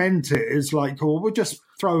whether he meant it as like, oh, we'll just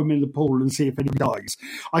throw him in the pool and see if anyone dies.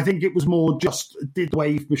 I think it was more just did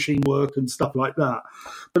wave machine work and stuff like that.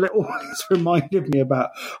 But it always reminded me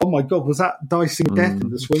about, oh my God, was that dicing death in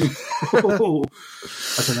the swimming pool?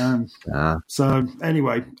 I don't know. So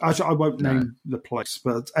anyway, I won't name the place,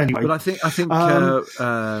 but anyway. But I think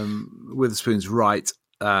Witherspoon's right.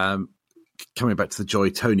 Coming back to the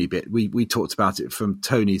Joy Tony bit, we talked about it from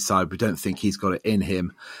Tony's side. We don't think he's got it in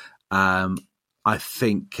him. I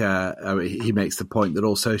think he makes the point that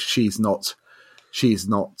also she's not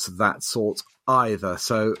that sort either.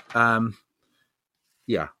 So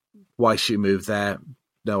why she moved there,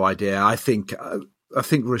 no idea. I think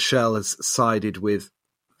Rochelle has sided with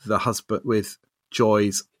the husband, with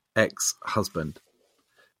Joy's ex-husband,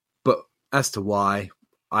 but as to why,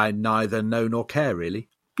 I neither know nor care really.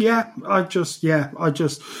 I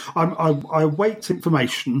await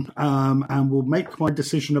information and will make my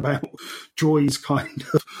decision about Joy's kind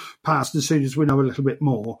of past as soon as we know a little bit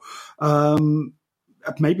more.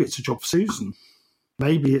 Maybe it's a job for Susan.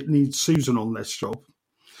 Maybe it needs Susan on this job.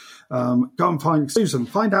 Go and find Susan.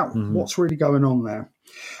 Find out what's really going on there.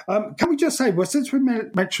 Can we just say, well, since we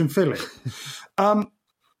mentioned Philip,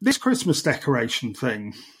 this Christmas decoration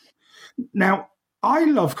thing. Now, I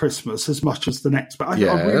love Christmas as much as the next, but I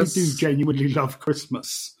really do genuinely love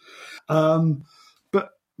Christmas. But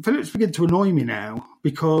Philip's beginning to annoy me now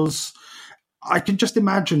because I can just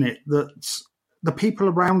imagine it that the people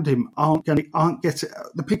around him aren't getting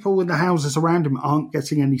the people in the houses around him aren't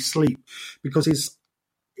getting any sleep because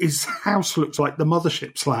his house looks like the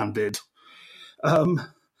mothership's landed. I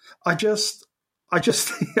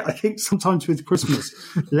think sometimes with Christmas,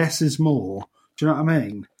 less is more. Do you know what I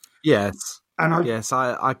mean? Yes. And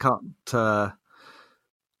I can't.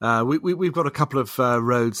 We've got a couple of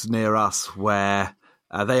roads near us where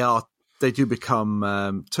they do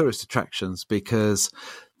become tourist attractions because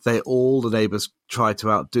the neighbours try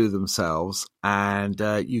to outdo themselves, and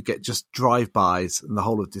you get just drive-bys in the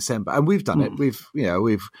whole of December. And we've done it. We've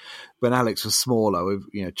when Alex was smaller,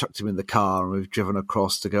 we've chucked him in the car and we've driven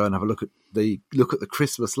across to go and have a look at the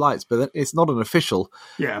Christmas lights. But it's not an official.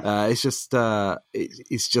 It's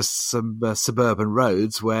just some suburban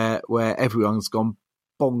roads where everyone's gone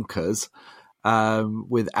bonkers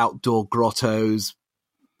with outdoor grottos,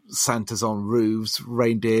 Santas on roofs,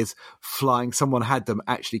 reindeers flying. Someone had them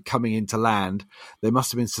actually coming into land. They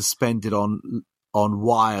must have been suspended on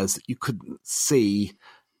wires that you couldn't see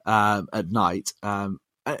at night.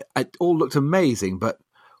 It all looked amazing, but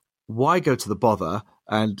why go to the bother?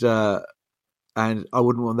 And I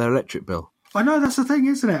wouldn't want their electric bill. I know, that's the thing,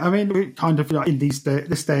 isn't it? I mean, we kind of in this day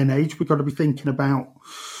and age, we've got to be thinking about,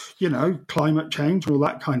 climate change and all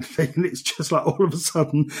that kind of thing. And it's just like all of a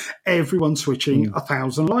sudden everyone's switching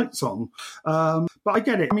 1,000 lights on. But I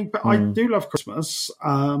get it. I mean, but I do love Christmas,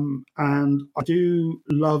 and I do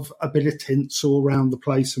love a bit of tinsel around the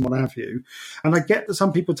place and what have you. And I get that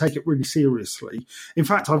some people take it really seriously. In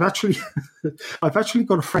fact, I've actually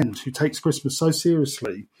got a friend who takes Christmas so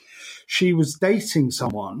seriously. She was dating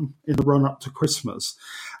someone in the run up to Christmas,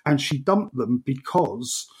 and she dumped them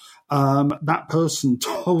because that person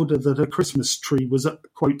told her that her Christmas tree was,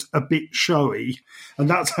 quote, a bit showy. And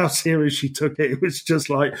that's how serious she took it. It was just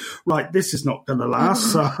like, right, this is not going to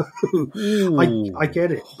last. So I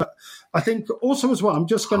get it. But I think also as well, I'm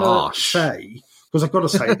just going to say, because I've got to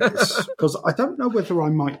say this, because I don't know whether I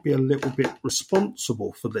might be a little bit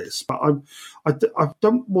responsible for this, but I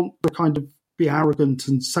don't want to kind of be arrogant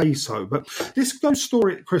and say so. But this Ghost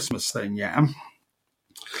Story at Christmas thing,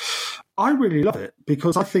 I really love it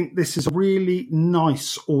because I think this is a really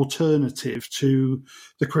nice alternative to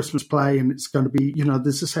the Christmas play, and it's going to be,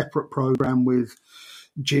 there's a separate program with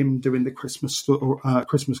Jim doing the Christmas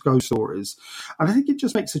ghost stories, and I think it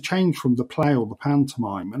just makes a change from the play or the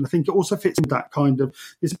pantomime, and I think it also fits in that kind of.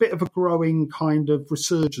 There's a bit of a growing kind of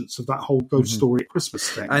resurgence of that whole Ghost Story at Christmas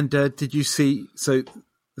thing. And did you see? So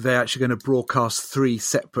they're actually going to broadcast 3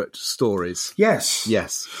 separate stories. Yes.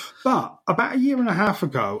 But about a year and a half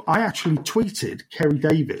ago, I actually tweeted Kerry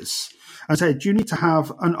Davis and said, you need to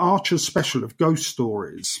have an Archer's special of ghost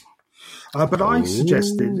stories. But I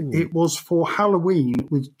suggested it was for Halloween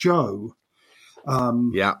with Joe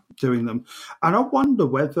doing them. And I wonder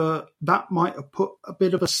whether that might have put a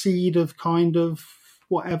bit of a seed of kind of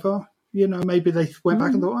whatever. Maybe they went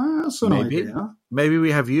back and thought, that's an idea. Maybe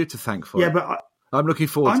we have you to thank for it. But I'm looking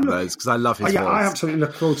forward to those because I love his voice. I absolutely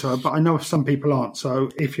look forward to it, but I know some people aren't. So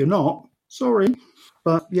if you're not, sorry.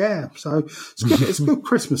 But so it's good. It's a good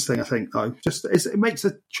Christmas thing, I think, though. Just it makes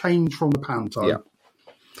a change from the panto. Yeah.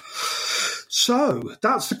 So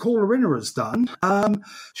that's the caller inners done.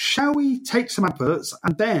 Shall we take some adverts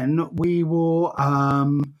and then we will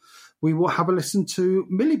have a listen to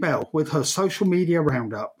Millie Bell with her social media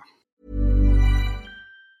roundup.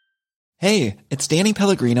 Hey, it's Danny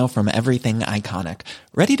Pellegrino from Everything Iconic.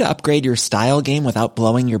 Ready to upgrade your style game without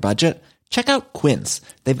blowing your budget? Check out Quince.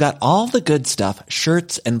 They've got all the good stuff,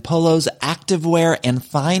 shirts and polos, activewear, and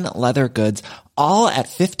fine leather goods, all at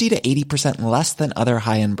 50 to 80% less than other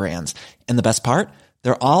high-end brands. And the best part?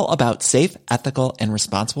 They're all about safe, ethical, and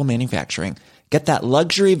responsible manufacturing. Get that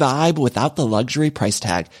luxury vibe without the luxury price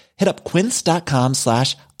tag. Hit up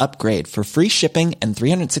quince.com/upgrade for free shipping and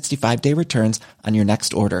 365-day returns on your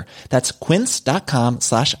next order. That's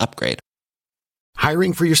quince.com/upgrade.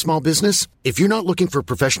 Hiring for your small business? If you're not looking for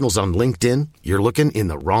professionals on LinkedIn, you're looking in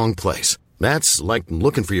the wrong place. That's like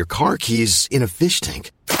looking for your car keys in a fish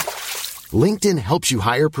tank. LinkedIn helps you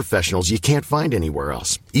hire professionals you can't find anywhere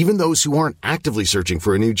else, even those who aren't actively searching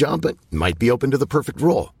for a new job but might be open to the perfect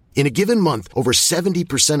role. In a given month, over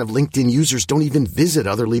 70% of LinkedIn users don't even visit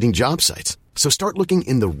other leading job sites. So start looking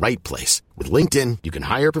in the right place. With LinkedIn, you can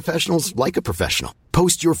hire professionals like a professional.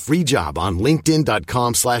 Post your free job on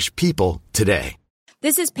linkedin.com/people today.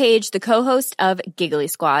 This is Paige, the co-host of Giggly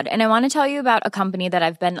Squad, and I want to tell you about a company that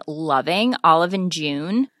I've been loving, Olive &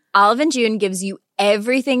 June. Olive & June gives you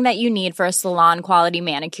everything that you need for a salon-quality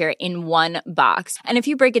manicure in one box. And if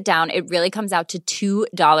you break it down, it really comes out to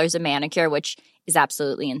 $2 a manicure, which is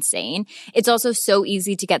absolutely insane. It's also so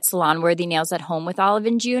easy to get salon-worthy nails at home with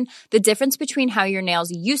Olive & June. The difference between how your nails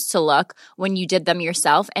used to look when you did them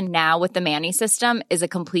yourself and now with the Mani system is a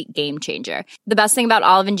complete game changer. The best thing about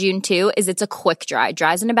Olive & June, too, is it's a quick dry.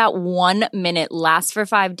 Dries in about 1 minute, lasts for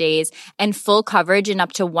 5 days, and full coverage in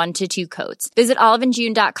up to 1 to 2 coats. Visit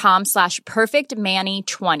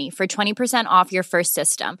oliveandjune.com/perfectmani20 for 20% off your first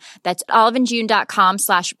system. That's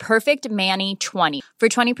oliveandjune.com/perfectmani20 for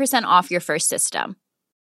 20% off your first system.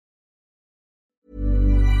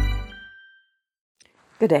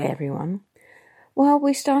 Good day, everyone. Well,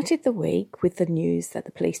 we started the week with the news that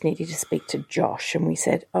the police needed to speak to Josh, and we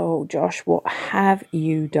said, "Oh, Josh, what have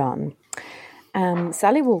you done?"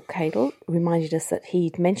 Sally Walkadle reminded us that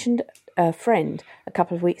he'd mentioned a friend a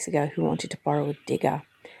couple of weeks ago who wanted to borrow a digger.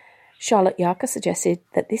 Charlotte Yarker suggested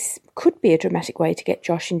that this could be a dramatic way to get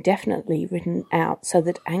Josh indefinitely written out so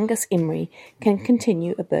that Angus Imrie can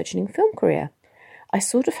continue a burgeoning film career. I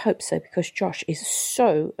sort of hope so because Josh is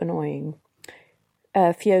so annoying.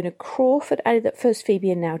 Fiona Crawford added that first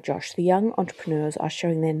Phoebe and now Josh, the young entrepreneurs, are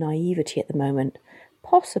showing their naivety at the moment.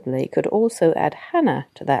 Possibly could also add Hannah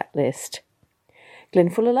to that list. Glenn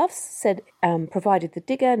Fuller Loves said, provided the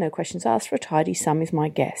digger, no questions asked, for a tidy sum is my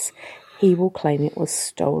guess. He will claim it was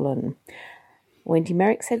stolen. Wendy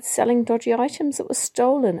Merrick said selling dodgy items that were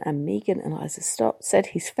stolen, and Megan Eliza Stott said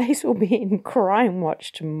his face will be in Crime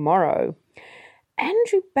Watch tomorrow.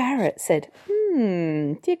 Andrew Barrett said,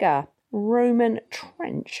 digger, Roman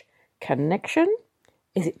trench. Connection?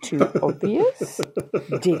 Is it too obvious?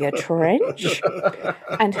 Dig a trench?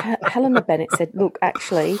 And Helena Bennett said, look,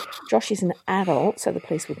 actually, Josh is an adult, so the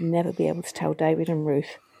police would never be able to tell David and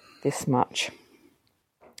Ruth this much.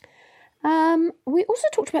 We also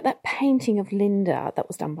talked about that painting of Linda that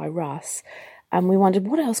was done by Russ, and we wondered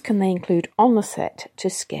what else can they include on the set to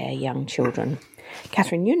scare young children.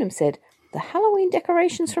 Catherine Newnham said, the Halloween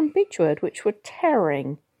decorations from Beechwood, which were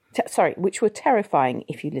terrifying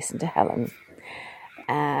if you listen to Helen.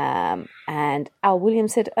 And Al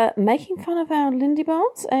Williams said, making fun of our Lindy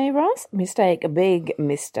Bars, Russ? Mistake, a big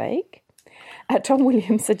mistake. Tom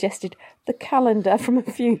Williams suggested the calendar from a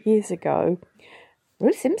few years ago.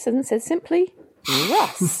 Ruth Simpson said simply,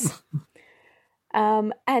 Russ.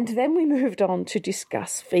 And then we moved on to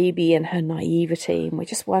discuss Phoebe and her naivety, and we're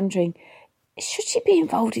just wondering, should she be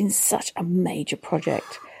involved in such a major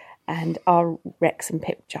project? And are Rex and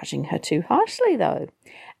Pip judging her too harshly, though?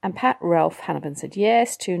 And Pat Ralph Hannibal said,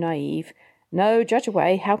 yes, too naive. No, judge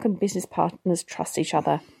away. How can business partners trust each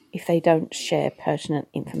other if they don't share pertinent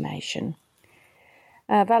information?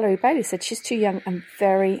 Valerie Bailey said she's too young and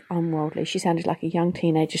very unworldly. She sounded like a young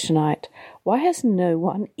teenager tonight. Why has no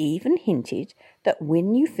one even hinted that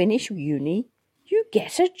when you finish uni, you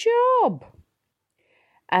get a job?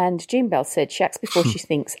 And Jean Bell said she acts before she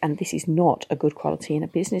thinks, and this is not a good quality in a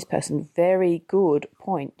business person. Very good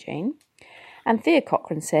point, Jean. And Thea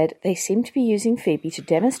Cochran said they seem to be using Phoebe to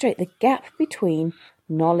demonstrate the gap between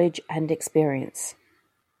knowledge and experience.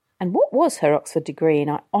 And what was her Oxford degree?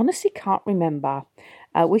 And I honestly can't remember.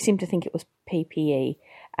 We seem to think it was PPE,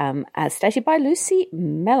 as stated by Lucy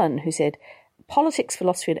Mellon, who said politics,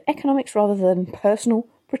 philosophy and economics rather than personal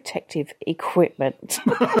protective equipment.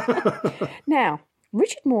 Now,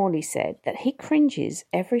 Richard Morley said that he cringes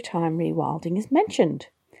every time rewilding is mentioned.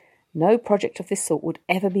 No project of this sort would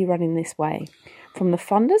ever be run in this way. From the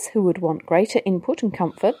funders who would want greater input and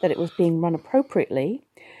comfort that it was being run appropriately,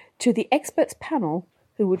 to the experts panel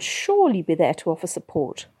who would surely be there to offer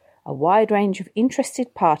support. A wide range of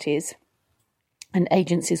interested parties and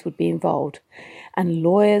agencies would be involved, and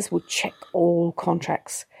lawyers would check all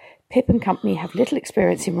contracts. Pip and company have little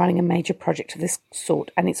experience in running a major project of this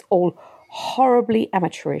sort, and it's all horribly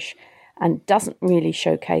amateurish and doesn't really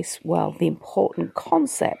showcase well the important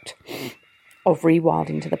concept of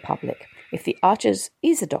rewilding to the public. If The Archers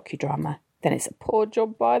is a docudrama, then it's a poor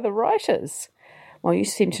job by the writers. Well, you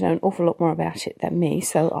seem to know an awful lot more about it than me,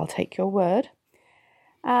 so I'll take your word.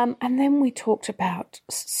 And then we talked about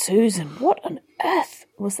Susan. What on earth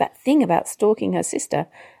was that thing about stalking her sister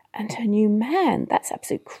and her new man? That's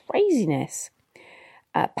absolute craziness.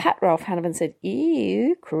 Pat Ralph Hannibal said,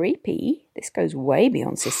 ew, creepy. This goes way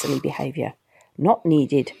beyond sisterly behaviour. Not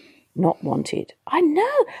needed, not wanted. I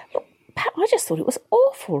know. Look, Pat, I just thought it was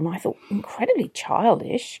awful, and I thought incredibly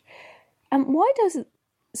childish. And why does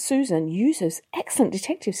Susan use those excellent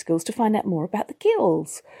detective skills to find out more about the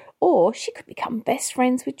Gills? Or she could become best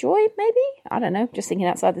friends with Joy, maybe? I don't know, just thinking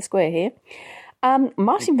outside the square here.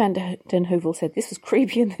 Martin van den Heuvel said this was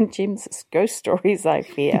creepier than Jim's ghost stories, I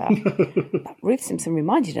fear. But Ruth Simpson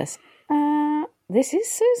reminded us, this is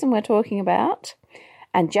Susan we're talking about.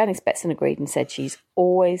 And Janice Betson agreed and said she's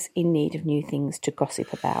always in need of new things to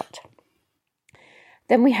gossip about.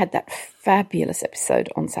 Then we had that fabulous episode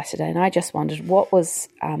on Saturday, and I just wondered what was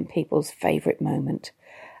people's favourite moment.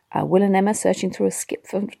 Will and Emma searching through a skip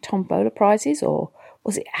for Tombola prizes, or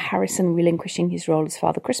was it Harrison relinquishing his role as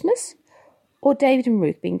Father Christmas, or David and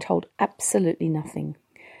Ruth being told absolutely nothing?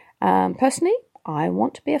 Personally, I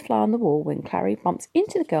want to be a fly on the wall when Clary bumps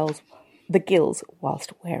into the Gills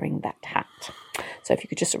whilst wearing that hat. So if you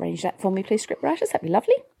could just arrange that for me, please, scriptwriters, that'd be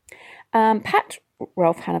lovely. Pat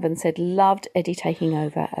Ralph Hannibal said, loved Eddie taking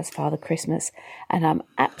over as Father Christmas, and I'm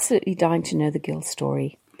absolutely dying to know the Gills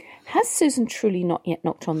story. Has Susan truly not yet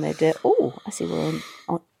knocked on their door? Oh, I see we're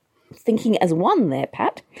on thinking as one there,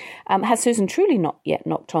 Pat. Has Susan truly not yet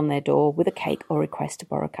knocked on their door with a cake or request to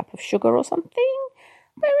borrow a cup of sugar or something?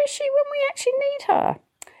 Where is she when we actually need her?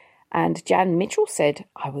 And Jan Mitchell said,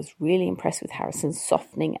 I was really impressed with Harrison's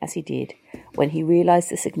softening as he did when he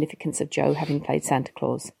realised the significance of Joe having played Santa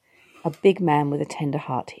Claus. A big man with a tender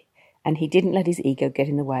heart, and he didn't let his ego get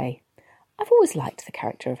in the way. I've always liked the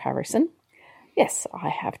character of Harrison. Yes, I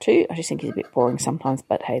have too. I just think he's a bit boring sometimes,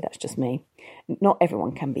 but hey, that's just me. Not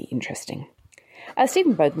everyone can be interesting.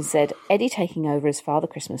 Stephen Bowden said, Eddie taking over as Father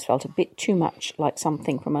Christmas felt a bit too much like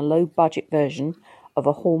something from a low-budget version of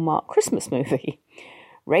a Hallmark Christmas movie.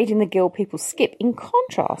 Raiding the Gill People's skip, in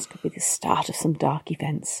contrast, could be the start of some dark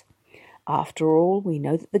events. After all, we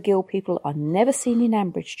know that the Gill people are never seen in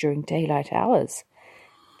Ambridge during daylight hours,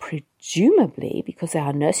 presumably because they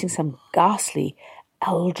are nursing some ghastly,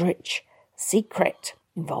 eldritch secret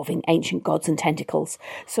involving ancient gods and tentacles.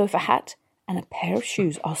 So if a hat and a pair of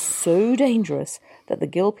shoes are so dangerous that the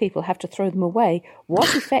Gill people have to throw them away,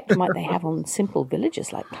 what effect might they have on simple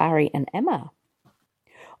villagers like Clary and Emma?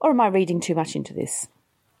 Or am I reading too much into this?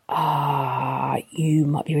 You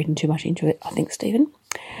might be reading too much into it, I think, Stephen.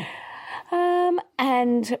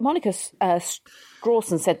 And Monica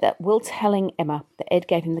Strawson said that Will telling Emma that Ed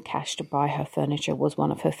gave him the cash to buy her furniture was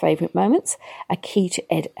one of her favourite moments, a key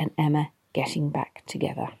to Ed and Emma getting back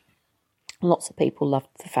together. Lots of people loved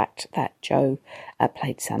the fact that Joe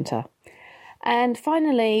played Santa. And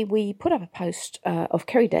finally, we put up a post of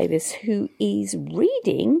Kerry Davis, who is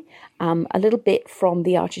reading a little bit from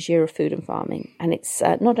the Archer's Year of Food and Farming. And it's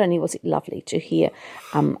not only was it lovely to hear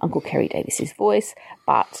Uncle Kerry Davis's voice,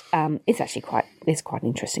 but it's actually quite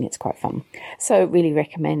interesting. It's quite fun. So really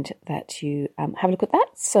recommend that you have a look at that.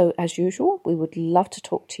 So as usual, we would love to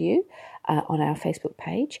talk to you on our Facebook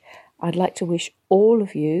page. I'd like to wish all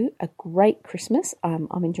of you a great Christmas.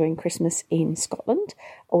 I'm enjoying Christmas in Scotland,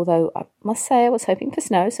 although I must say I was hoping for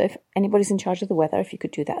snow, so if anybody's in charge of the weather, if you could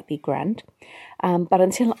do that, it'd be grand. But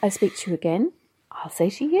until I speak to you again, I'll say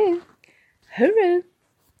to you, hooroo.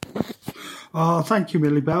 Oh, thank you,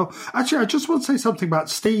 Millie Bell. Actually, I just want to say something about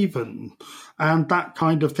Stephen and that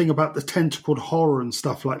kind of thing about the tentacled horror and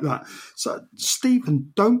stuff like that. So,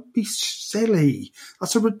 Stephen, don't be silly.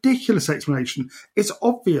 That's a ridiculous explanation. It's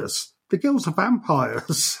obvious. The Gills are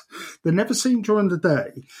vampires. They're never seen during the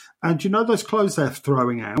day. And you know those clothes they're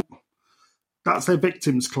throwing out? That's their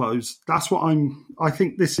victims' clothes. That's what I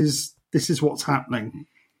think this is what's happening.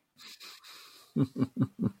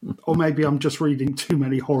 Or maybe I'm just reading too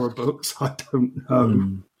many horror books. I don't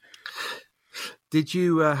know. Did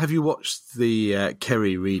you have you watched the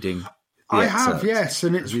Kerry reading? I have, yes,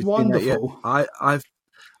 and it's wonderful.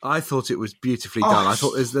 I thought it was beautifully done. I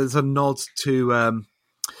thought there's a nod to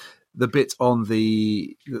the bit on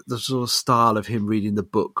the sort of style of him reading the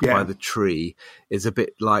book by the tree is a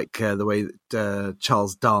bit like the way that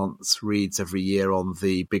Charles Dance reads every year on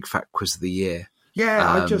the Big Fat Quiz of the Year.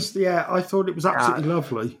 Yeah, I thought it was absolutely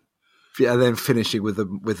lovely. Yeah, and then finishing with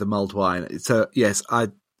the mulled wine. So yes,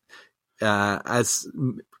 as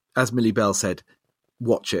Millie Bell said,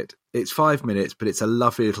 watch it. It's 5 minutes, but it's a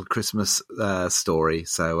lovely little Christmas story.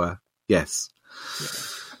 So yes. Yeah.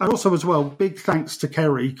 And also as well, big thanks to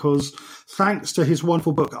Kerry, because thanks to his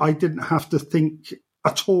wonderful book, I didn't have to think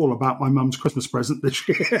at all about my mum's Christmas present this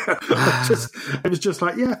year. It was just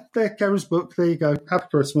like, yeah, there, Kerry's book. There you go. Happy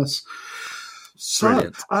Christmas.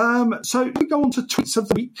 So we go on to tweets of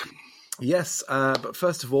the week. Yes, but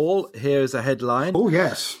first of all, here's a headline. Oh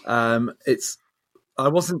yes, it's. I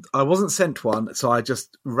wasn't sent one, so I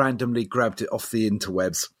just randomly grabbed it off the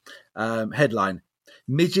interwebs. Headline: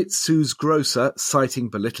 Midget sues grocer citing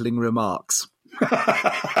belittling remarks.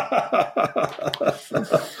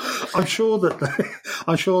 I'm sure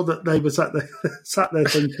that they were sat there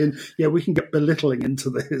thinking, yeah, we can get belittling into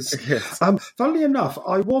this. Yes. Funnily enough,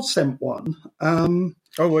 I was sent one.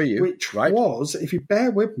 Were you? Which was, if you bear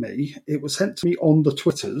with me, it was sent to me on the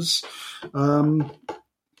Twitters. Luton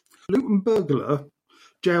burglar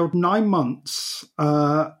jailed 9 months.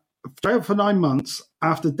 Jailed for 9 months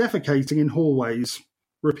after defecating in hallways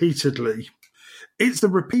repeatedly. It's the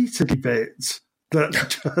repeatedly bit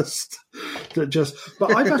that just.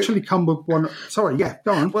 But I've actually come with one. Sorry, yeah,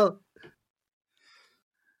 go on. Well,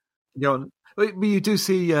 go on. But you do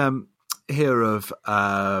see hear of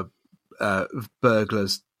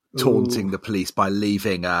burglars taunting the police by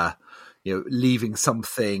leaving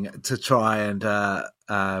something to try and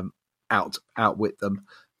outwit them.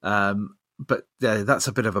 But that's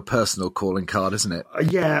a bit of a personal calling card, isn't it?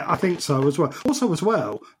 Yeah, I think so as well. Also, as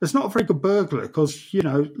well, it's not a very good burglar because,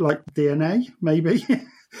 like DNA, maybe.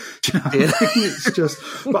 It's just.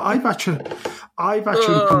 But I've actually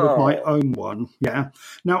come with my own one. Yeah.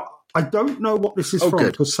 Now, I don't know what this is from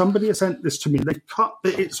because somebody has sent this to me. They cut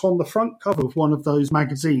it's on the front cover of one of those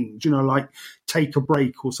magazines, like Take a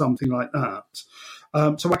Break or something like that.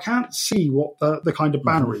 So I can't see what the kind of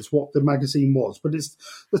banner is, what the magazine was, but it's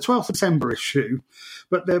the 12th of December issue.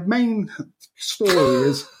 But their main story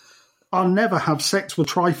is, I'll never have sex with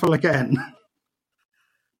Trifle again.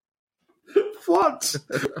 What?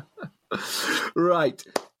 Right.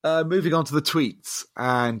 Moving on to the tweets.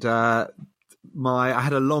 And I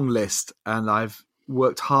had a long list and I've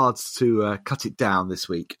worked hard to cut it down this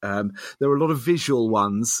week. There were a lot of visual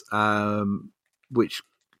ones, which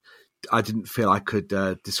didn't feel I could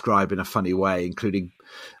describe in a funny way, including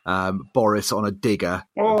Boris on a digger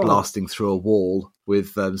blasting through a wall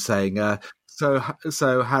with saying,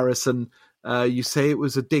 so Harrison, you say it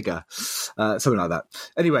was a digger, something like that.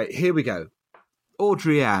 Anyway, here we go.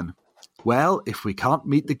 Audrey Ann. Well, if we can't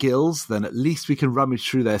meet the Gills, then at least we can rummage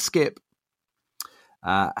through their skip.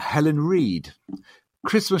 Helen Reed.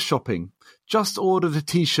 Christmas shopping. Just ordered a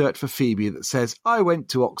T-shirt for Phoebe that says, I went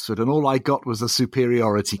to Oxford and all I got was a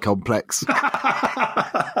superiority complex.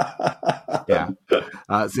 Yeah,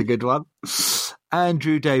 that's a good one.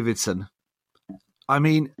 Andrew Davidson. I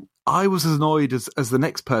mean, I was as annoyed as the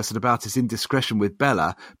next person about his indiscretion with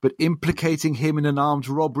Bella, but implicating him in an armed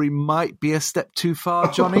robbery might be a step too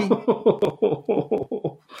far, Johnny.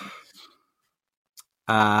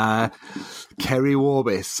 Kerry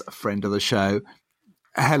Warbis, a friend of the show.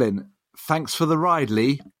 Helen, thanks for the ride,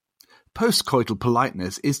 Lee. Postcoital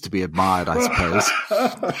politeness is to be admired, I suppose.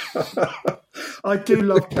 I do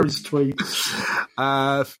love Kerry's tweets.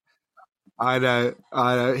 I know.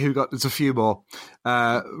 There's a few more.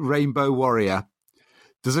 Rainbow Warrior.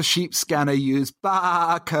 Does a sheep scanner use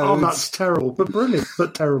barcodes? Oh, that's terrible, but brilliant,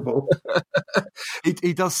 but terrible.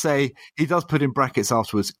 He does put in brackets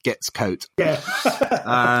afterwards, gets coat. Yeah.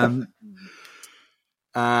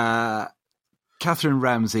 Catherine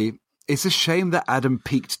Ramsey. It's a shame that Adam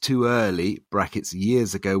peaked too early, brackets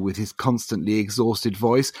years ago, with his constantly exhausted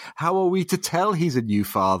voice. How are we to tell he's a new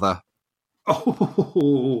father?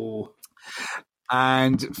 Oh.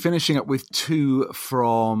 And finishing up with two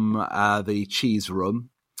from the Cheese Room.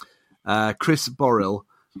 Chris Borrell.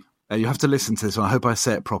 You have to listen to this one. I hope I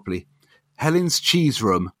say it properly. Helen's Cheese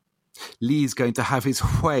Room. Lee's going to have his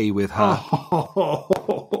way with her.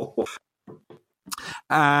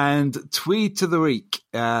 And tweet to the week.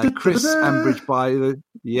 Chris Ambridge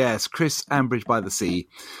by the Sea.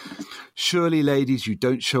 Surely, ladies, you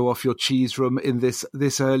don't show off your cheese room in this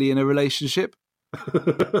early in a relationship.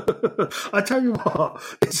 I tell you what,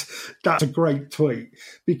 that's a great tweet,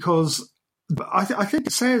 because I think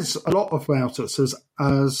it says a lot about us as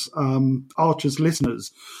Archer's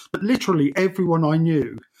listeners. But literally everyone I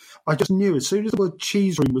knew, I just knew as soon as the word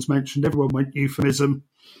cheese room was mentioned, everyone went euphemism.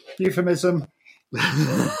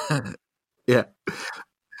 Yeah.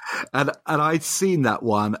 And I'd seen that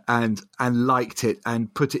one and liked it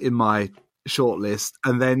and put it in my shortlist,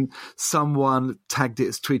 and then someone tagged it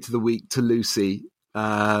as tweet of the week to Lucy,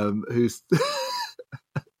 who's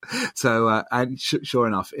so and sure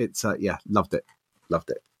enough, it's loved it.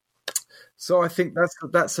 So I think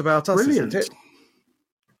that's about us. Brilliant. Isn't it?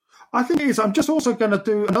 I think it is. I'm just also going to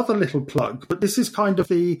do another little plug, but this is kind of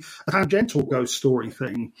the tangential ghost story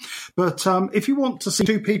thing. But if you want to see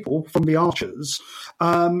two people from the Archers,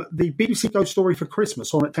 the BBC Ghost Story for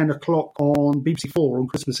Christmas on at 10 o'clock on BBC4 on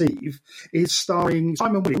Christmas Eve is starring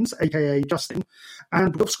Simon Williams, a.k.a. Justin,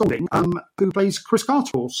 and Will Scolding, who plays Chris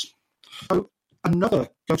Cartwright. So another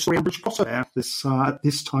Ghost Story Ambridge crossover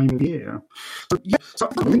this time of year. So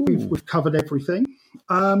I think we've covered everything.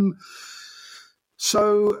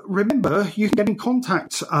 So remember, you can get in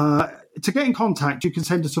contact. To get in contact, you can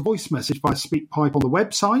send us a voice message via SpeakPipe on the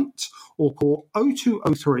website, or call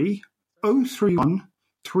 0203 031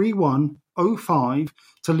 3105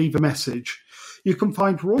 to leave a message. You can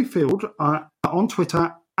find Royfield on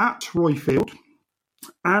Twitter at Royfield.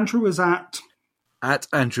 Andrew is at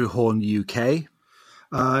Andrew Horn UK.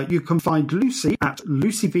 You can find Lucy at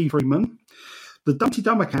Lucy V. Freeman. The Dumpty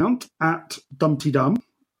Dum account at Dumpty Dum.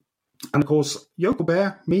 And, of course, Yokel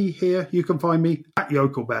Bear, me here, you can find me at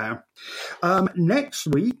Yokel Bear. Next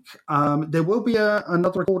week, there will be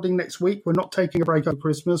another recording next week. We're not taking a break over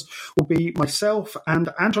Christmas. Will be myself and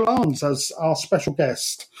Angela Arms as our special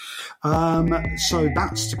guest. So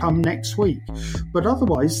that's to come next week. But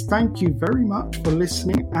otherwise, thank you very much for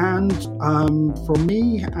listening. And from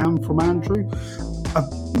me and from Andrew, a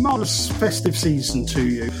marvellous festive season to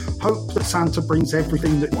you. Hope that Santa brings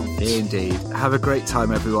everything that you want. Indeed. Have a great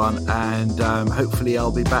time, everyone, and hopefully I'll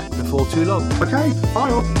be back before too long. Okay, bye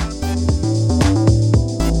all.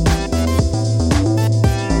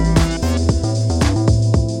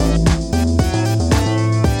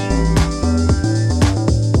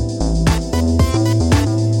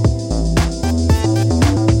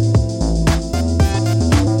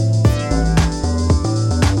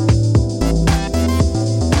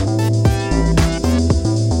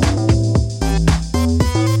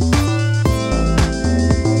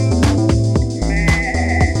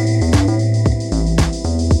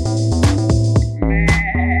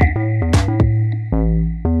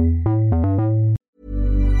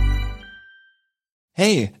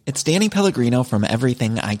 Hey, it's Danny Pellegrino from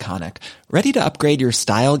Everything Iconic. Ready to upgrade your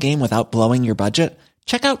style game without blowing your budget?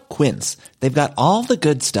 Check out Quince. They've got all the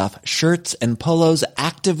good stuff, shirts and polos,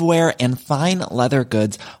 activewear, and fine leather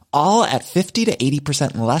goods, all at 50 to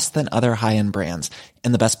 80% less than other high-end brands.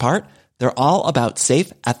 And the best part? They're all about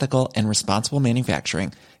safe, ethical, and responsible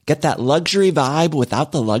manufacturing. Get that luxury vibe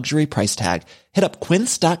without the luxury price tag. Hit up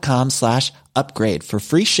quince.com/upgrade for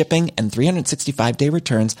free shipping and 365-day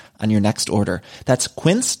returns on your next order. That's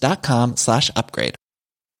quince.com/upgrade.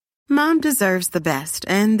 Mom deserves the best,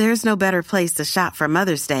 and there's no better place to shop for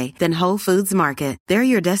Mother's Day than Whole Foods Market. They're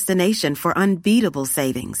your destination for unbeatable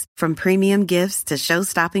savings, from premium gifts to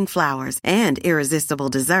show-stopping flowers and irresistible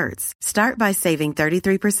desserts. Start by saving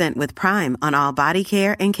 33% with Prime on all body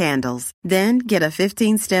care and candles. Then get a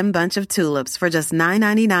 15-stem bunch of tulips for just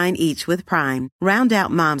 $9.99 each with Prime. Round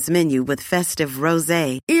out Mom's menu with festive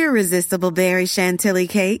rosé, irresistible berry chantilly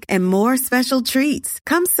cake, and more special treats.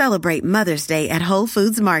 Come celebrate Mother's Day at Whole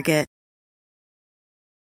Foods Market.